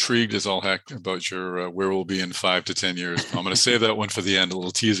I'm intrigued as all heck about your where we'll be in 5 to 10 years. I'm going to save that one for the end, a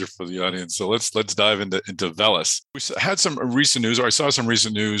little teaser for the audience. So let's dive into VELYS. We had some recent news, or I saw some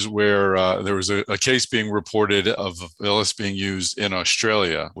recent news where there was a case being reported of VELYS being used in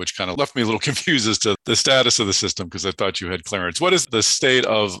Australia, which kind of left me a little confused as to the status of the system because I thought you had clearance. What is the state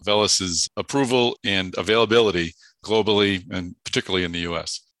of VELYS's approval and availability globally and particularly in the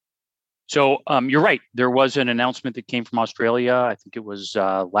US? So you're right. There was an announcement that came from Australia. I think it was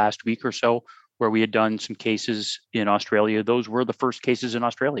last week or so, where we had done some cases in Australia. Those were the first cases in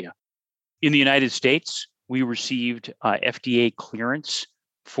Australia. In the United States, we received FDA clearance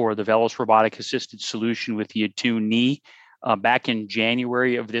for the VELYS robotic assisted solution with the ATTUNE knee back in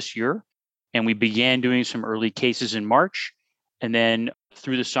January of this year. And we began doing some early cases in March. And then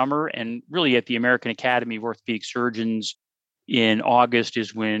through the summer and really at the American Academy of Orthopedic Surgeons in August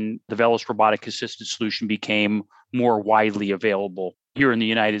is when the VELYS robotic assisted solution became more widely available here in the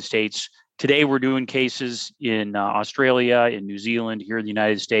United States. Today, we're doing cases in Australia, in New Zealand, here in the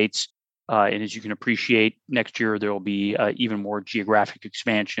United States. And as you can appreciate, next year, there will be even more geographic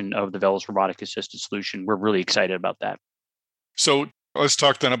expansion of the VELYS robotic assisted solution. We're really excited about that. So let's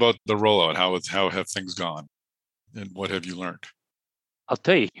talk then about the rollout. How have things gone and what have you learned? I'll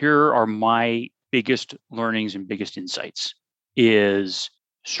tell you, here are my biggest learnings and biggest insights is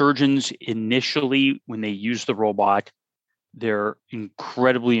surgeons initially, when they use the robot, they're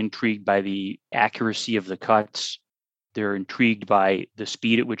incredibly intrigued by the accuracy of the cuts. They're intrigued by the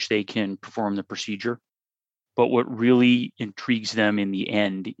speed at which they can perform the procedure. But what really intrigues them in the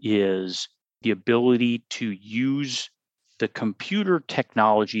end is the ability to use the computer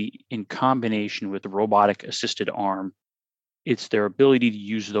technology in combination with the robotic assisted arm. It's their ability to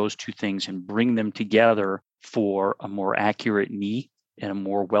use those two things and bring them together for a more accurate knee and a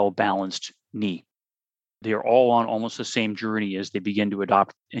more well-balanced knee. They are all on almost the same journey as they begin to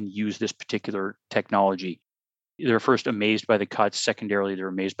adopt and use this particular technology. They're first amazed by the cuts. Secondarily, they're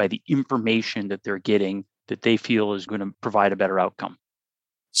amazed by the information that they're getting that they feel is going to provide a better outcome.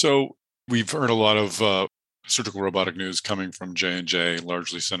 So we've heard a lot of surgical robotic news coming from J&J,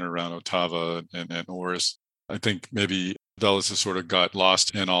 largely centered around Ottava and Auris. I think maybe VELYS has sort of got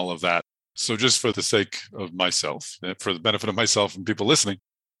lost in all of that. So just for the sake of myself, for the benefit of myself and people listening,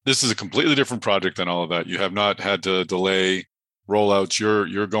 this is a completely different project than all of that. You have not had to delay rollouts.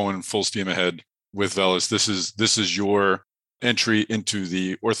 You're going full steam ahead with VELYS. This is your entry into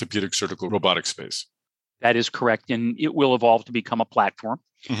the orthopedic surgical robotic space. That is correct. And it will evolve to become a platform.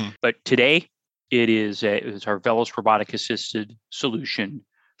 Mm-hmm. But today, it's our VELYS robotic assisted solution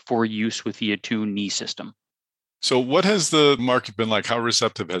for use with the ATTUNE knee system. So what has the market been like? How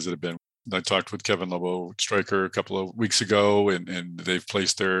receptive has it been? I talked with Kevin Lobo-Stryker a couple of weeks ago, and they've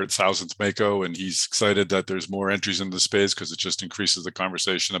placed their 1,000th Mako, and he's excited that there's more entries into the space because it just increases the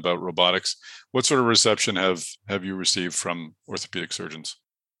conversation about robotics. What sort of reception have you received from orthopedic surgeons?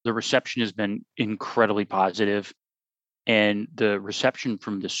 The reception has been incredibly positive, and the reception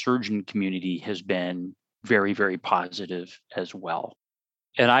from the surgeon community has been very, very positive as well.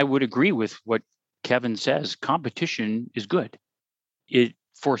 And I would agree with what Kevin says. Competition is good. It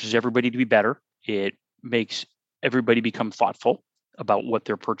forces everybody to be better. It makes everybody become thoughtful about what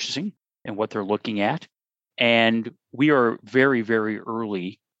they're purchasing and what they're looking at. And we are very, very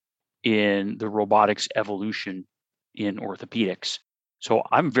early in the robotics evolution in orthopedics. So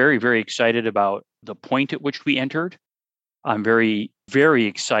I'm very, very excited about the point at which we entered. I'm very, very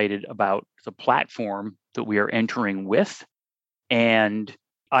excited about the platform that we are entering with. And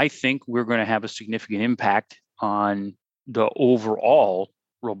I think we're going to have a significant impact on the overall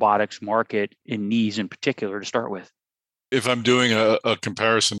robotics market in knees in particular to start with. If I'm doing a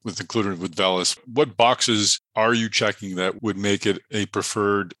comparison included with VELYS, what boxes are you checking that would make it a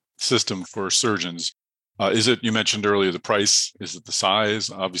preferred system for surgeons? Is it, you mentioned earlier, the price? Is it the size?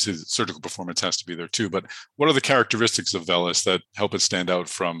 Obviously, the surgical performance has to be there too, but what are the characteristics of VELYS that help it stand out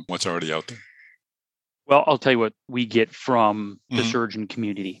from what's already out there? Well, I'll tell you what we get from the surgeon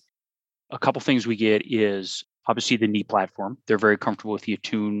community. A couple things we get is obviously the knee platform. They're very comfortable with the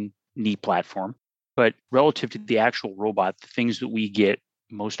ATTUNE knee platform. But relative to the actual robot, the things that we get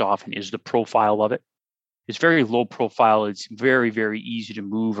most often is the profile of it. It's very low profile. It's very, very easy to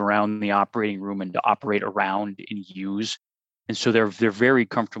move around the operating room and to operate around and use. And so they're very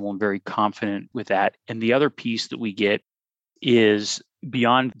comfortable and very confident with that. And the other piece that we get is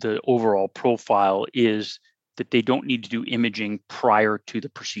beyond the overall profile is that they don't need to do imaging prior to the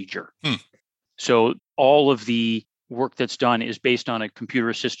procedure. So all of the work that's done is based on a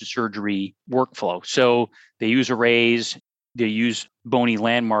computer-assisted surgery workflow. So they use arrays, they use bony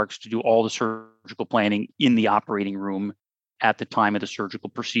landmarks to do all the surgical planning in the operating room at the time of the surgical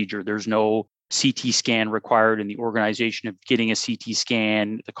procedure. There's no CT scan required in the organization of getting a CT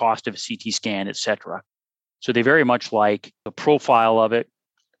scan, the cost of a CT scan, et cetera. So they very much like the profile of it,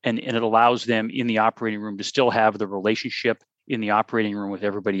 and it allows them in the operating room to still have the relationship in the operating room with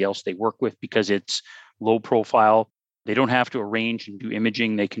everybody else they work with because it's low profile. They don't have to arrange and do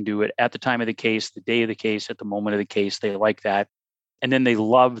imaging. They can do it at the time of the case, the day of the case, at the moment of the case. They like that. And then they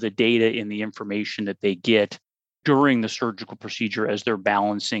love the data and the information that they get during the surgical procedure as they're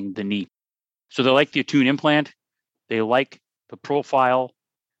balancing the knee. So they like the ATTUNE implant. They like the profile.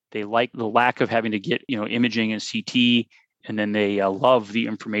 They like the lack of having to get, imaging and CT. And then they love the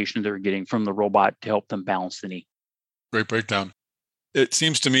information they're getting from the robot to help them balance the knee. Great breakdown. It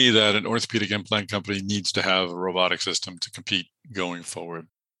seems to me that an orthopedic implant company needs to have a robotic system to compete going forward.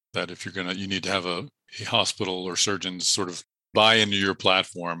 That if you need to have a hospital or surgeons sort of buy into your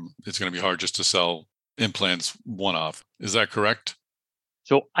platform, it's going to be hard just to sell implants one-off. Is that correct?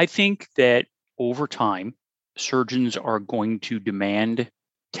 So I think that over time, surgeons are going to demand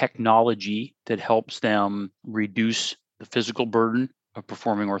technology that helps them reduce the physical burden of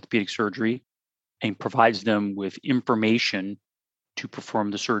performing orthopedic surgery and provides them with information to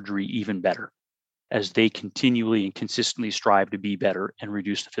perform the surgery even better as they continually and consistently strive to be better and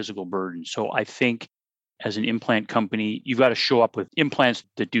reduce the physical burden. So I think as an implant company, you've got to show up with implants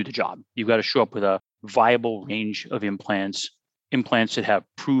that do the job. You've got to show up with a viable range of implants that have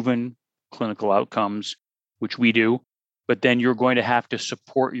proven clinical outcomes, which we do. But then you're going to have to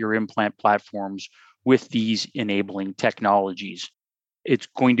support your implant platforms with these enabling technologies. It's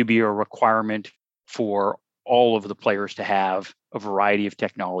going to be a requirement for all of the players to have a variety of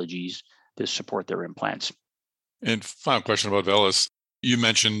technologies that support their implants. And final question about VELYS. You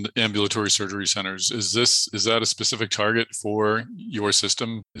mentioned ambulatory surgery centers. Is that a specific target for your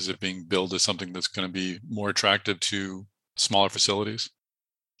system? Is it being billed as something that's going to be more attractive to smaller facilities?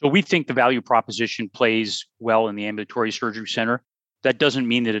 So we think the value proposition plays well in the ambulatory surgery center. That doesn't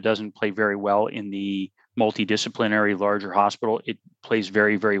mean that it doesn't play very well in the multidisciplinary larger hospital. It plays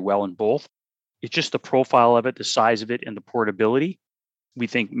very, very well in both. It's just the profile of it, the size of it, and the portability, we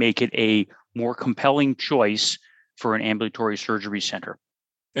think make it a more compelling choice for an ambulatory surgery center.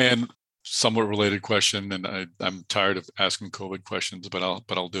 And somewhat related question, and I'm tired of asking COVID questions, but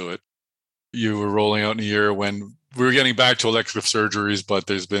I'll do it. You were rolling out in a year when we were getting back to elective surgeries, but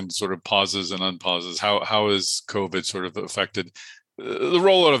there's been sort of pauses and unpauses. How has COVID sort of affected the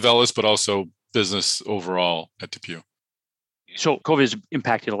rollout of VELYS, but also business overall at DePuy? So COVID has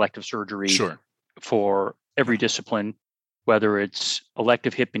impacted elective surgery for every discipline, whether it's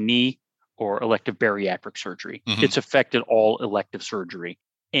elective hip and knee or elective bariatric surgery. Mm-hmm. It's affected all elective surgery.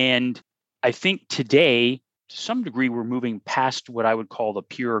 And I think today, to some degree, we're moving past what I would call the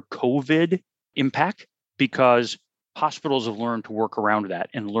pure COVID impact, because hospitals have learned to work around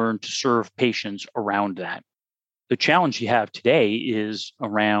that and learn to serve patients around that. The challenge you have today is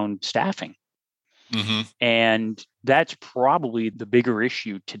around staffing. Mm-hmm. And that's probably the bigger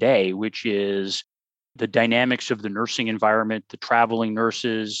issue today, which is the dynamics of the nursing environment, the traveling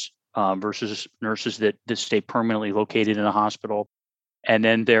nurses versus nurses that stay permanently located in a hospital. And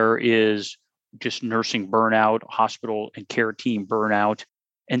then there is just nursing burnout, hospital and care team burnout.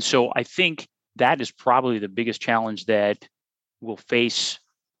 And so I think that is probably the biggest challenge that will face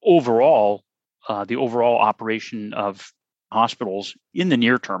overall, the overall operation of hospitals in the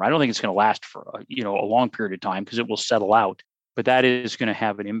near term. I don't think it's going to last for a long period of time because it will settle out, but that is going to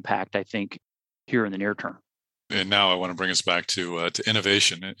have an impact, I think, here in the near term. And now I want to bring us back to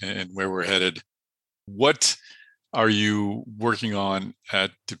innovation and where we're headed. What are you working on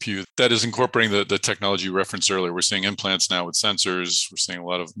at DePuy that is incorporating the technology you referenced earlier? We're seeing implants now with sensors. We're seeing a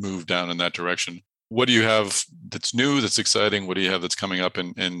lot of move down in that direction. What do you have that's new, that's exciting? What do you have that's coming up?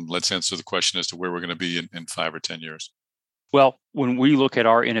 And let's answer the question as to where we're going to be in 5 or 10 years. Well, when we look at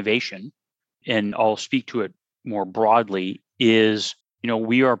our innovation, and I'll speak to it more broadly, is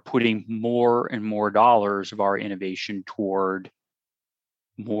we are putting more and more dollars of our innovation toward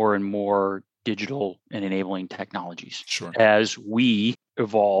more and more digital and enabling technologies. Sure. As we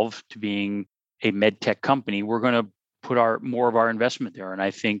evolve to being a med tech company, we're going to put more of our investment there. And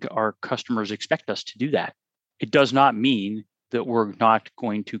I think our customers expect us to do that. It does not mean that we're not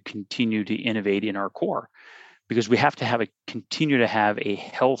going to continue to innovate in our core, because we have to continue to have a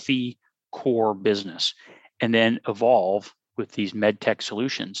healthy core business and then evolve with these med tech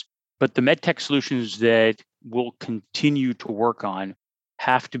solutions. But the med tech solutions that we'll continue to work on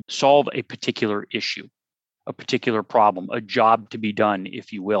have to solve a particular issue, a particular problem, a job to be done,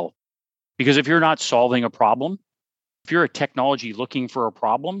 if you will. Because if you're not solving a problem, if you're a technology looking for a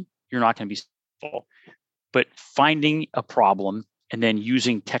problem, you're not going to be successful. But finding a problem and then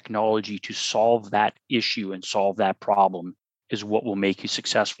using technology to solve that issue and solve that problem is what will make you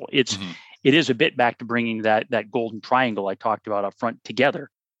successful. It is a bit back to bringing that golden triangle I talked about up front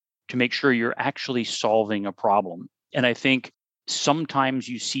together to make sure you're actually solving a problem. And I think sometimes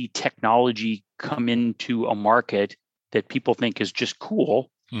you see technology come into a market that people think is just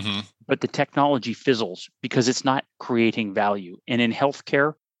cool, but the technology fizzles because it's not creating value. And in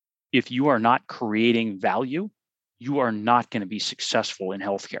healthcare, if you are not creating value, you are not going to be successful in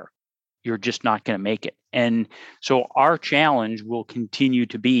healthcare. You're just not going to make it. And so our challenge will continue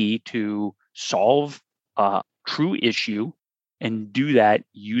to be to solve a true issue and do that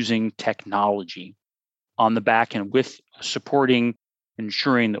using technology on the back end with supporting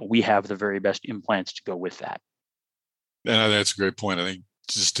ensuring that we have the very best implants to go with that. And that's a great point. I think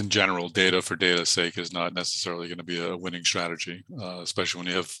just in general, data for data's sake is not necessarily going to be a winning strategy, especially when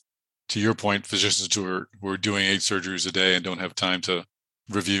you have, to your point, physicians who are doing 8 surgeries a day and don't have time to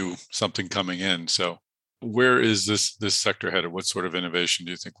review something coming in. So where is this sector headed? What sort of innovation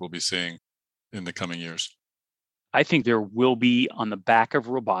do you think we'll be seeing in the coming years? I think there will be, on the back of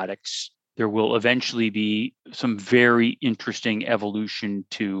robotics, there will eventually be some very interesting evolution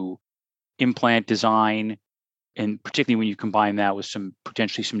to implant design, and particularly when you combine that with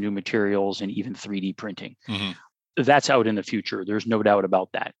potentially some new materials and even 3D printing. Mm-hmm. That's out in the future. There's no doubt about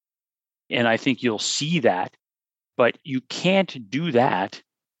that. And I think you'll see that, but you can't do that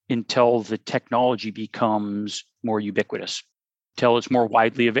until the technology becomes more ubiquitous, until it's more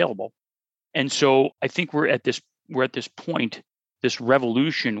widely available. And so I think we're at this point, this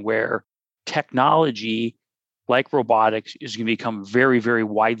revolution where technology like robotics is going to become very, very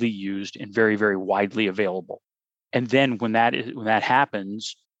widely used and very, very widely available. And then when that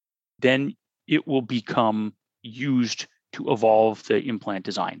happens, then it will become used to evolve the implant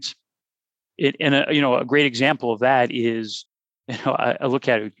designs. A great example of that is, I look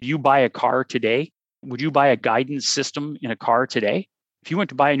at it. You buy a car today. Would you buy a guidance system in a car today? If you went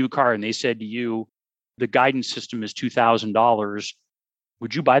to buy a new car and they said to you, the guidance system is $2,000,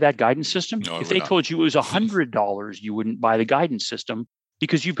 would you buy that guidance system? No, if they told you it was $100, you wouldn't buy the guidance system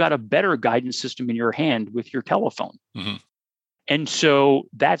because you've got a better guidance system in your hand with your telephone. Mm-hmm. And so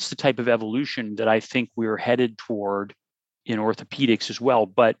that's the type of evolution that I think we're headed toward in orthopedics as well.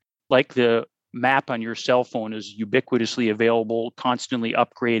 But like the map on your cell phone is ubiquitously available, constantly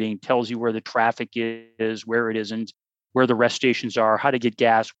upgrading, tells you where the traffic is, where it isn't, where the rest stations are, how to get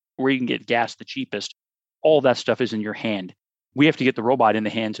gas, where you can get gas the cheapest. All that stuff is in your hand. We have to get the robot in the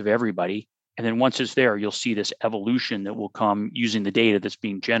hands of everybody. And then once it's there, you'll see this evolution that will come using the data that's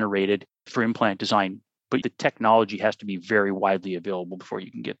being generated for implant design. But the technology has to be very widely available before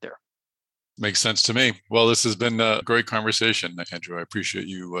you can get there. Makes sense to me. Well, this has been a great conversation, Andrew. I appreciate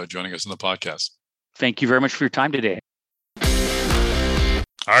you joining us on the podcast. Thank you very much for your time today.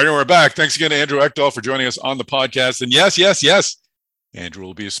 All right, and we're back. Thanks again to Andrew Ekdahl for joining us on the podcast. And yes, Andrew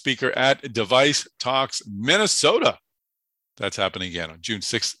will be a speaker at Device Talks Minnesota. That's happening again on June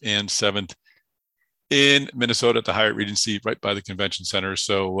 6th and 7th in Minnesota at the Hyatt Regency right by the convention center.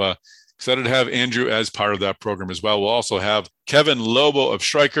 So excited to have Andrew as part of that program as well. We'll also have Kevin Lobo of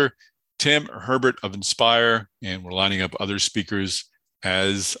Stryker, Tim Herbert of Inspire, and we're lining up other speakers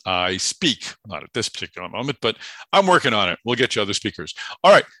as I speak. Not at this particular moment, but I'm working on it. We'll get you other speakers.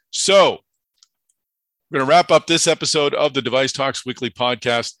 All right, so we're going to wrap up this episode of the Device Talks Weekly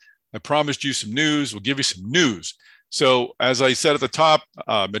podcast. I promised you some news. We'll give you some news. So as I said at the top,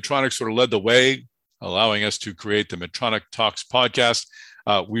 Medtronic sort of led the way, allowing us to create the Medtronic Talks podcast.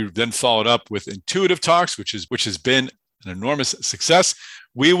 We then followed up with Intuitive Talks, which has been an enormous success.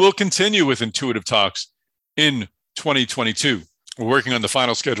 We will continue with Intuitive Talks in 2022. We're working on the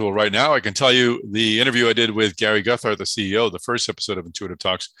final schedule right now. I can tell you the interview I did with Gary Guthart, the CEO, the first episode of Intuitive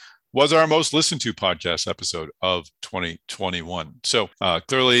Talks, was our most listened to podcast episode of 2021. So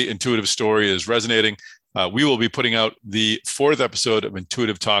clearly, Intuitive's story is resonating. We will be putting out the 4th episode of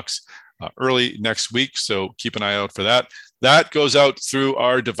Intuitive Talks early next week. So keep an eye out for that. That goes out through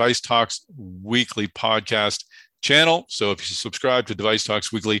our Device Talks Weekly podcast channel. So if you subscribe to Device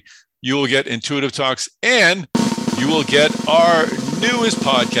Talks Weekly, you will get Intuitive Talks and you will get our newest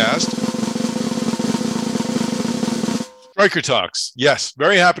podcast, Stryker Talks. Yes,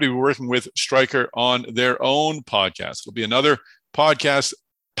 very happy to be working with Stryker on their own podcast. It'll be another podcast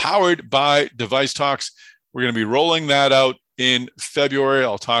powered by Device Talks. We're going to be rolling that out in February.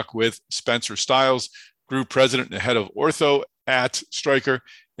 I'll talk with Spencer Stiles, Group President and Head of Ortho at Stryker,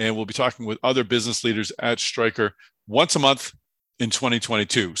 and we'll be talking with other business leaders at Stryker once a month in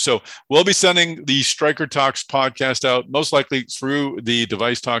 2022. So we'll be sending the Stryker Talks podcast out, most likely through the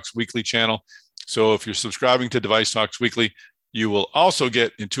Device Talks Weekly channel. So if you're subscribing to Device Talks Weekly, you will also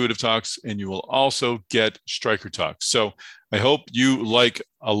get Intuitive Talks and you will also get Stryker Talks. So I hope you like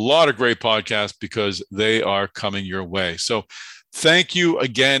a lot of great podcasts because they are coming your way. So thank you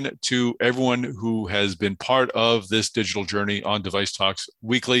again to everyone who has been part of this digital journey on Device Talks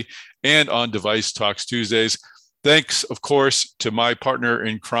Weekly and on Device Talks Tuesdays. Thanks, of course, to my partner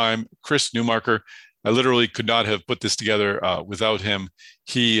in crime, Chris Newmarker. I literally could not have put this together without him.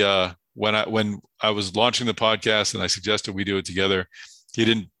 He, when I was launching the podcast and I suggested we do it together, he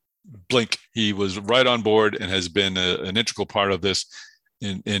didn't blink. He was right on board and has been an integral part of this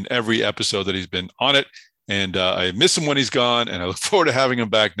in every episode that he's been on it. And I miss him when he's gone, and I look forward to having him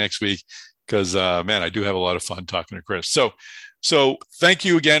back next week because, man, I do have a lot of fun talking to Chris. So So thank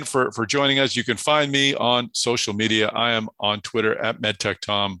you again for joining us. You can find me on social media. I am on Twitter at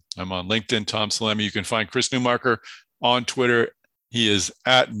MedTechTom. I'm on LinkedIn, Tom Salemi. You can find Chris Newmarker on Twitter. He is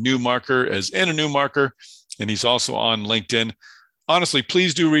at Newmarker, as in a Newmarker, and he's also on LinkedIn. Honestly,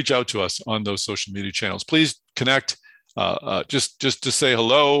 please do reach out to us on those social media channels. Please connect, just to say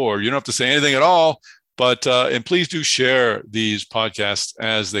hello, or you don't have to say anything at all. But and please do share these podcasts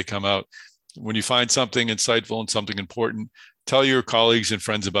as they come out. When you find something insightful and something important, tell your colleagues and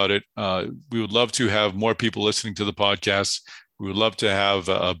friends about it. We would love to have more people listening to the podcast. We would love to have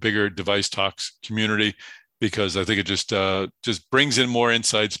a bigger Device Talks community, because I think it just brings in more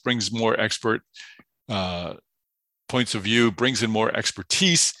insights, brings more expert points of view, brings in more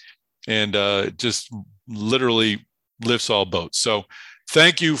expertise, and just literally lifts all boats. So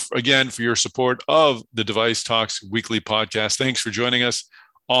thank you again for your support of the Device Talks Weekly Podcast. Thanks for joining us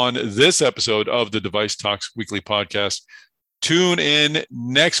on this episode of the Device Talks Weekly Podcast. Tune in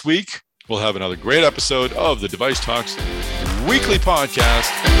next week. We'll have another great episode of the Device Talks Weekly Podcast.